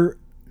hear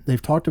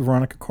they've talked to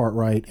Veronica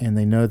Cartwright, and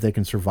they know that they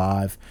can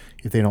survive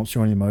if they don't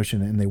show any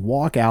emotion, and they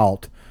walk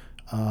out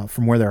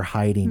from where they're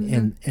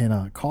hiding,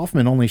 and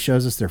Kaufman only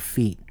shows us their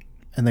feet,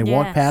 and they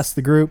walk past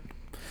the group,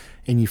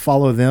 and you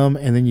follow them,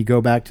 and then you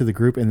go back to the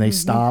group, and they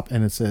stop,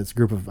 and it's a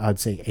group of, I'd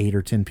say, 8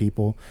 or 10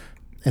 people,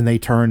 and they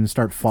turn and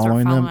start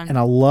following them, and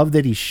I love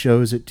that he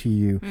shows it to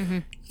you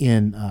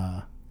in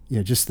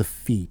just the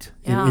feet.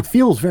 Yeah. It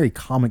feels very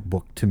comic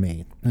book to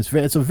me.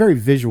 It's a very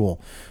visual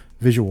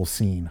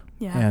scene.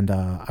 Yeah. And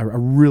I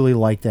really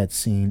like that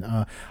scene.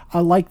 I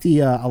like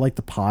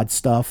the pod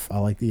stuff. I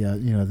like the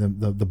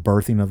the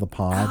birthing of the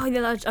pod. Oh,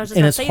 yeah, I was just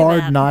and it's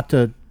hard that. not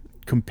to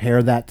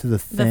compare that to the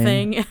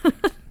thing. The thing.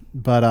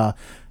 But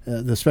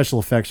the special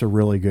effects are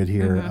really good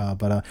here.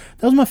 But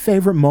that was my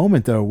favorite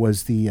moment, though,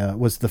 was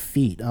the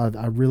feet.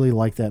 I really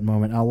like that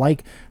moment. I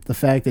like the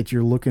fact that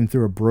you're looking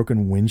through a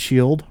broken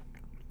windshield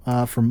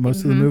for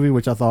most of the movie,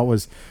 which I thought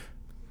was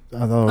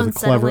a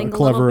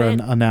clever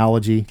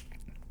analogy.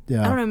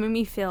 Yeah. I don't know, it made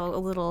me feel a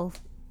little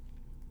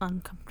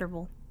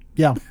uncomfortable.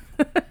 Yeah,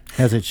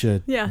 as it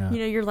should. Yeah,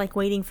 you're like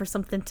waiting for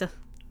something to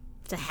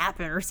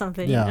happen or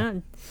something. Yeah.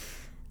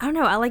 I don't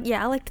know. I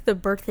liked the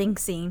birthing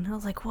scene. I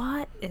was like,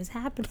 what is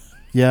happening?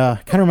 Yeah,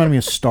 kind of reminded me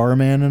of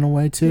Starman in a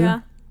way too.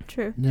 Yeah,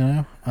 true.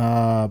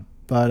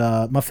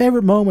 But my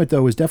favorite moment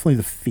though was definitely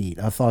the feet.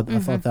 I thought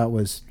that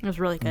was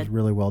really good. It was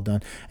really well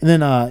done. And then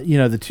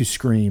the two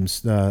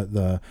screams,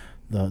 the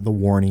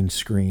warning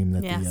scream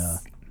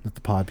that that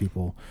the pod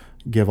people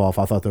give off.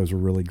 I thought those were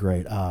really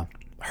great.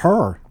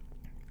 Her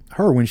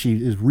when she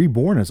is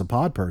reborn as a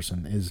pod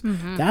person is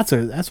that's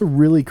a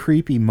really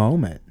creepy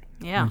moment.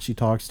 Yeah. When she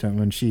talks to him,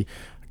 when she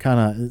kind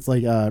of, it's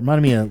like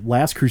reminded me of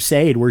Last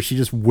Crusade, where she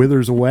just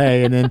withers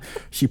away and then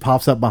she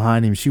pops up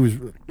behind him. She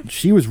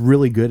was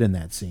really good in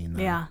that scene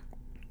though. Yeah.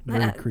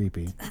 Very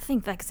creepy. I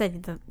think, like I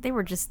said, they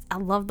were just, I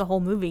love the whole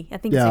movie. I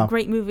think it's a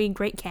great movie,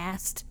 great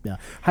cast. Yeah.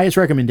 Highest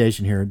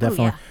recommendation here.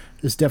 Definitely.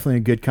 It's definitely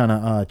a good kind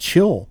of a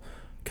chill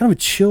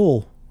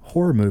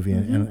horror movie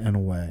in a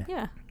way.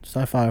 Yeah.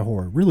 Sci-fi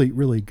horror. Really,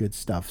 really good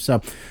stuff. So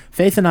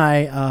Faith and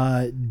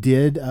I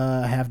did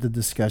have the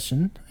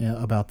discussion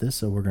about this,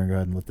 so we're going to go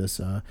ahead and let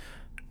this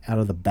out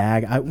of the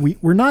bag.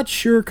 We're not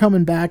sure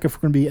coming back if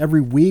we're going to be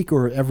every week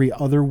or every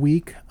other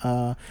week,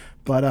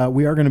 but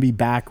we are going to be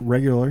back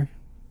regular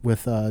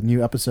with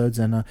new episodes,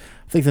 and I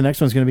think the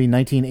next one's going to be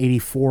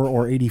 1984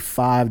 or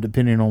 85,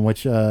 depending on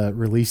which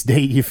release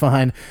date you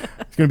find.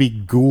 It's going to be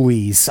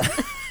Ghoulies.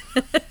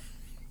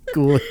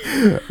 We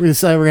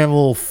decided we're gonna have a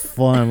little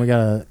fun. We got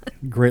a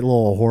great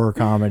little horror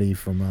comedy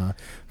from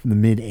the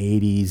mid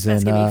 '80s.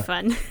 That's gonna be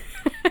fun.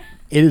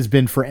 It has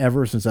been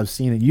forever since I've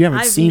seen it. You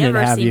haven't seen it,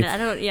 have you? I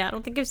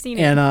don't think I've seen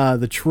it. And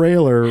the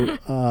trailer,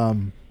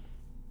 we'll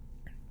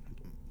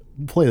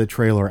play the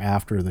trailer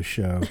after the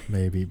show,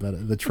 maybe.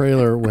 But the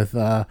trailer with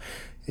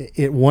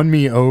it won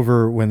me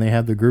over when they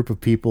had the group of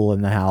people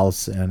in the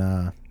house,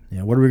 and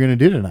what are we going to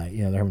do tonight?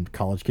 They're having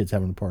college kids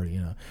having a party.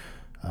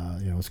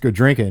 Let's go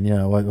drinking.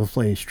 Let's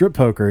play strip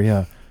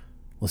poker.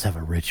 Let's have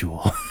a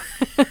ritual.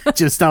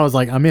 I was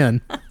like, I'm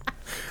in.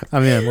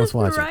 Let's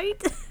watch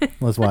it.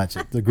 Let's watch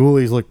it. The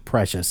ghoulies look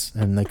precious,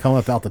 and they come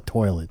up out the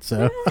toilet.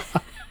 So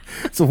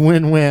it's a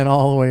win-win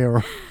all the way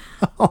around.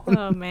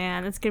 Oh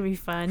man, it's gonna be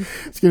fun.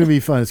 It's gonna be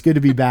fun. It's good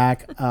to be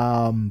back.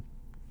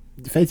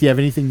 Faith, do you have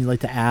anything you'd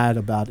like to add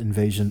about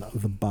Invasion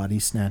of the Body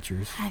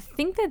Snatchers? I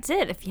think that's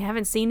it. If you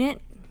haven't seen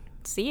it,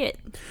 see it.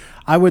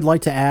 I would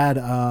like to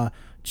add,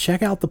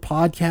 check out the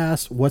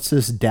podcast, What's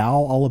This Dow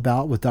All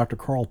About, with Dr.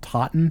 Carl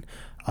Totten.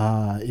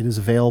 It is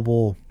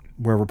available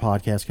wherever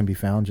podcasts can be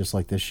found, just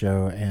like this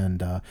show.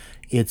 And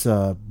it's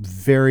a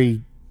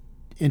very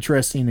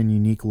interesting and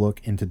unique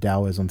look into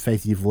Taoism.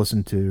 Faith, you've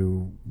listened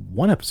to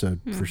one episode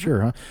for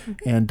sure, huh?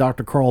 And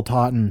Dr. Carl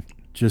Totten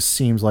just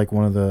seems like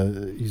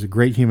he's a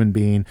great human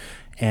being,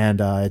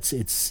 and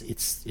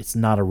it's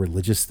not a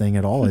religious thing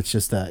at all. It's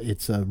just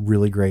it's a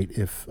really great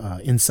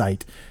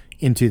insight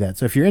into that.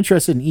 So if you're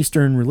interested in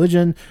Eastern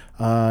religion,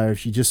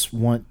 if you just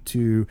want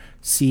to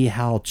see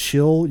how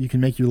chill you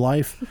can make your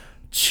life,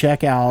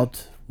 check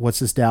out What's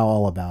This Tao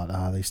All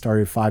About. They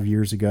started 5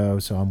 years ago,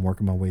 so I'm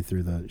working my way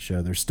through the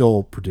show. They're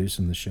still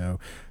producing the show.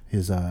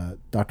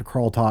 Dr.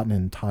 Carl Totten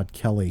and Todd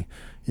Kelly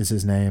is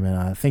his name, and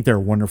I think they're a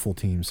wonderful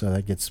team, so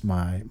that gets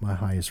my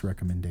highest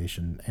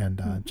recommendation.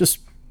 And just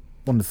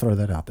wanted to throw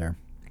that out there,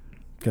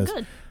 because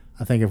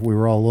I think if we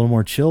were all a little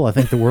more chill, I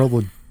think the world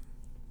would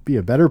be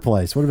a better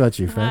place. What about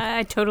you, Faith?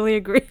 I totally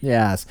agree.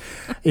 Yes.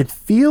 It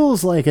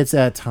feels like it's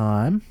that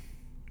time.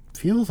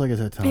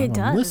 It does.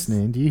 I'm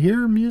listening. Do you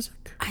hear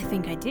music? I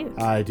think I do.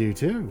 I do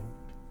too.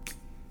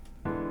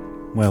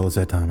 Well, it's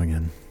that time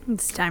again.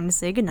 It's time to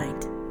say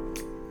goodnight.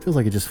 Feels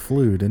like it just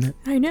flew, didn't it?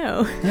 I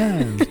know.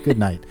 Yeah, good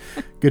night.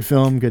 Good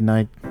film, good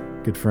night,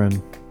 good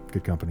friend,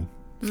 good company.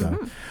 So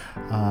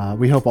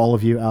we hope all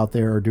of you out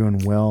there are doing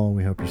well.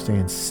 We hope you're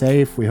staying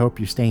safe. We hope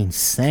you're staying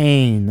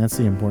sane. That's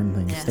the important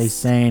thing. Yes. Stay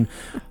sane.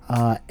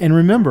 And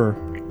remember,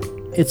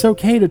 it's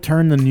okay to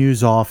turn the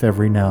news off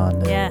every now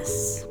and then.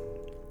 Yes.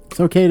 It's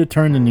okay to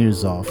turn the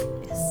news off.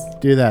 Yes.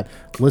 Do that.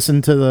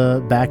 Listen to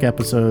the back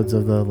episodes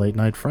of the Late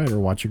Night Fright or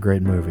watch a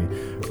great movie.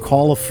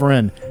 Call a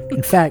friend.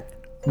 In fact,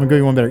 I'm going to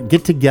go one better.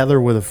 Get together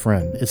with a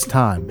friend. It's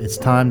time. It's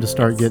time to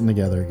start getting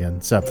together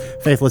again. So,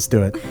 Faith, let's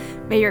do it.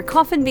 May your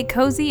coffin be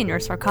cozy and your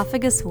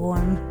sarcophagus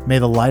warm. May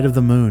the light of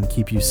the moon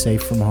keep you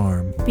safe from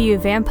harm. Be you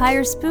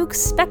vampire, spook,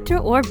 specter,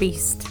 or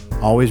beast.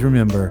 Always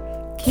remember,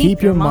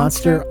 keep your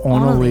monster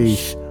on a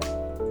leash.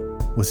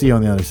 We'll see you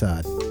on the other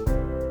side.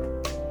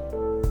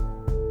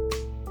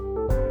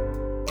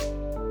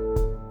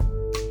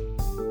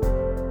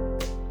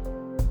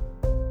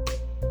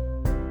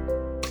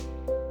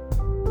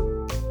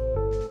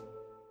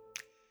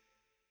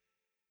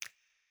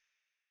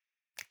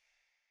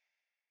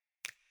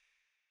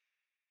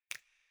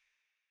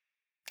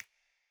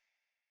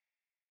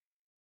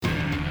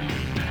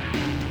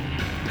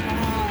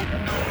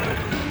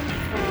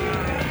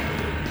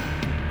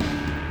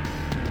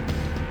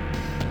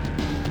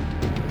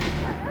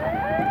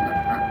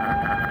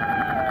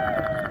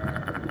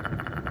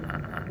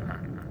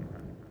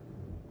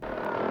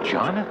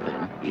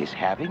 Jonathan is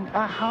having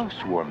a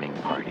housewarming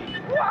party.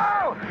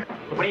 Whoa!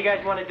 What do you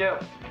guys want to do?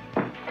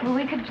 Well,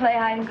 we could play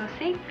hide and go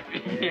seek.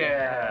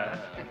 Yeah.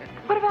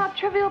 What about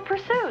Trivial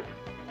Pursuit?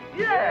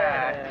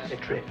 Yeah.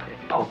 Strip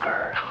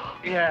poker.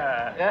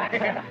 Yeah.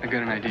 I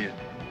got an idea.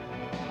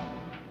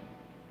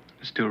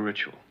 Let's do a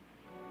ritual.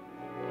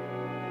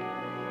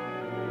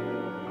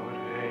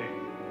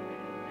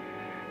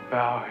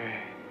 Bow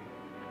hey.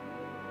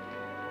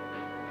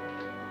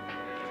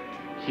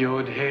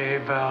 Yod hey,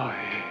 bow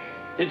hey.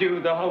 You do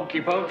the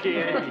hokey pokey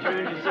and you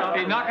turn yourself.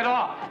 Hey, knock it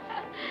off.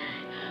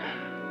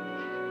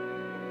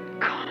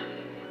 Come,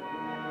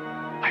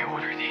 I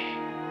order thee.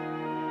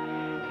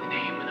 In the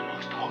name of the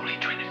most holy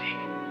Trinity.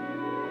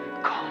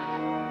 Come,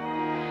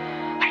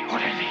 I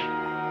order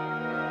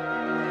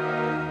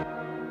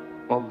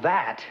thee. Well,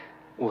 that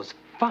was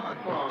fun.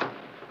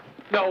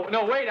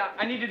 No, wait.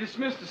 I need to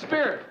dismiss the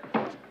spirit.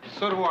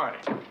 So do I.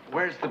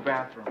 Where's the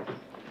bathroom?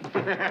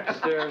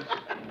 Upstairs.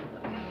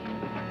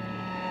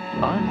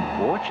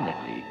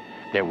 Unfortunately,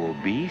 there will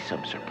be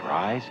some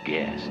surprise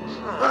guests.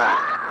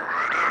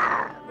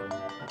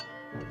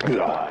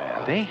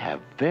 They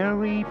have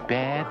very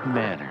bad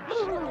manners.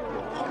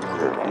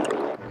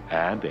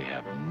 And they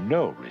have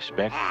no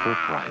respect for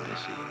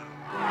privacy.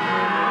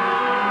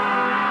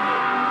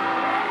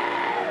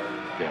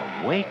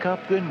 They'll wake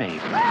up the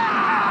neighbors.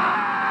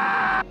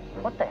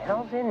 What the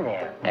hell's in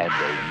there? And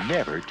they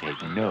never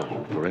take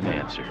no for an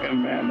answer. Oh,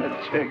 man,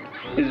 that chick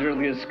is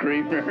really a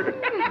screamer.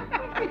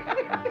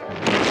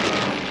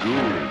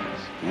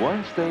 Ghoulies,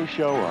 once they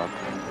show up,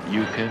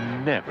 you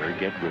can never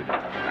get rid of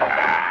them.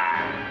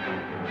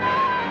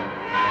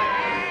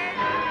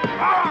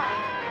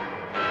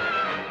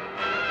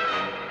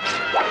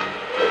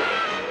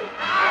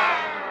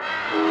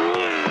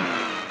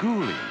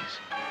 Ghoulies,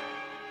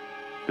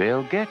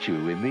 they'll get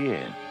you in the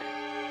end.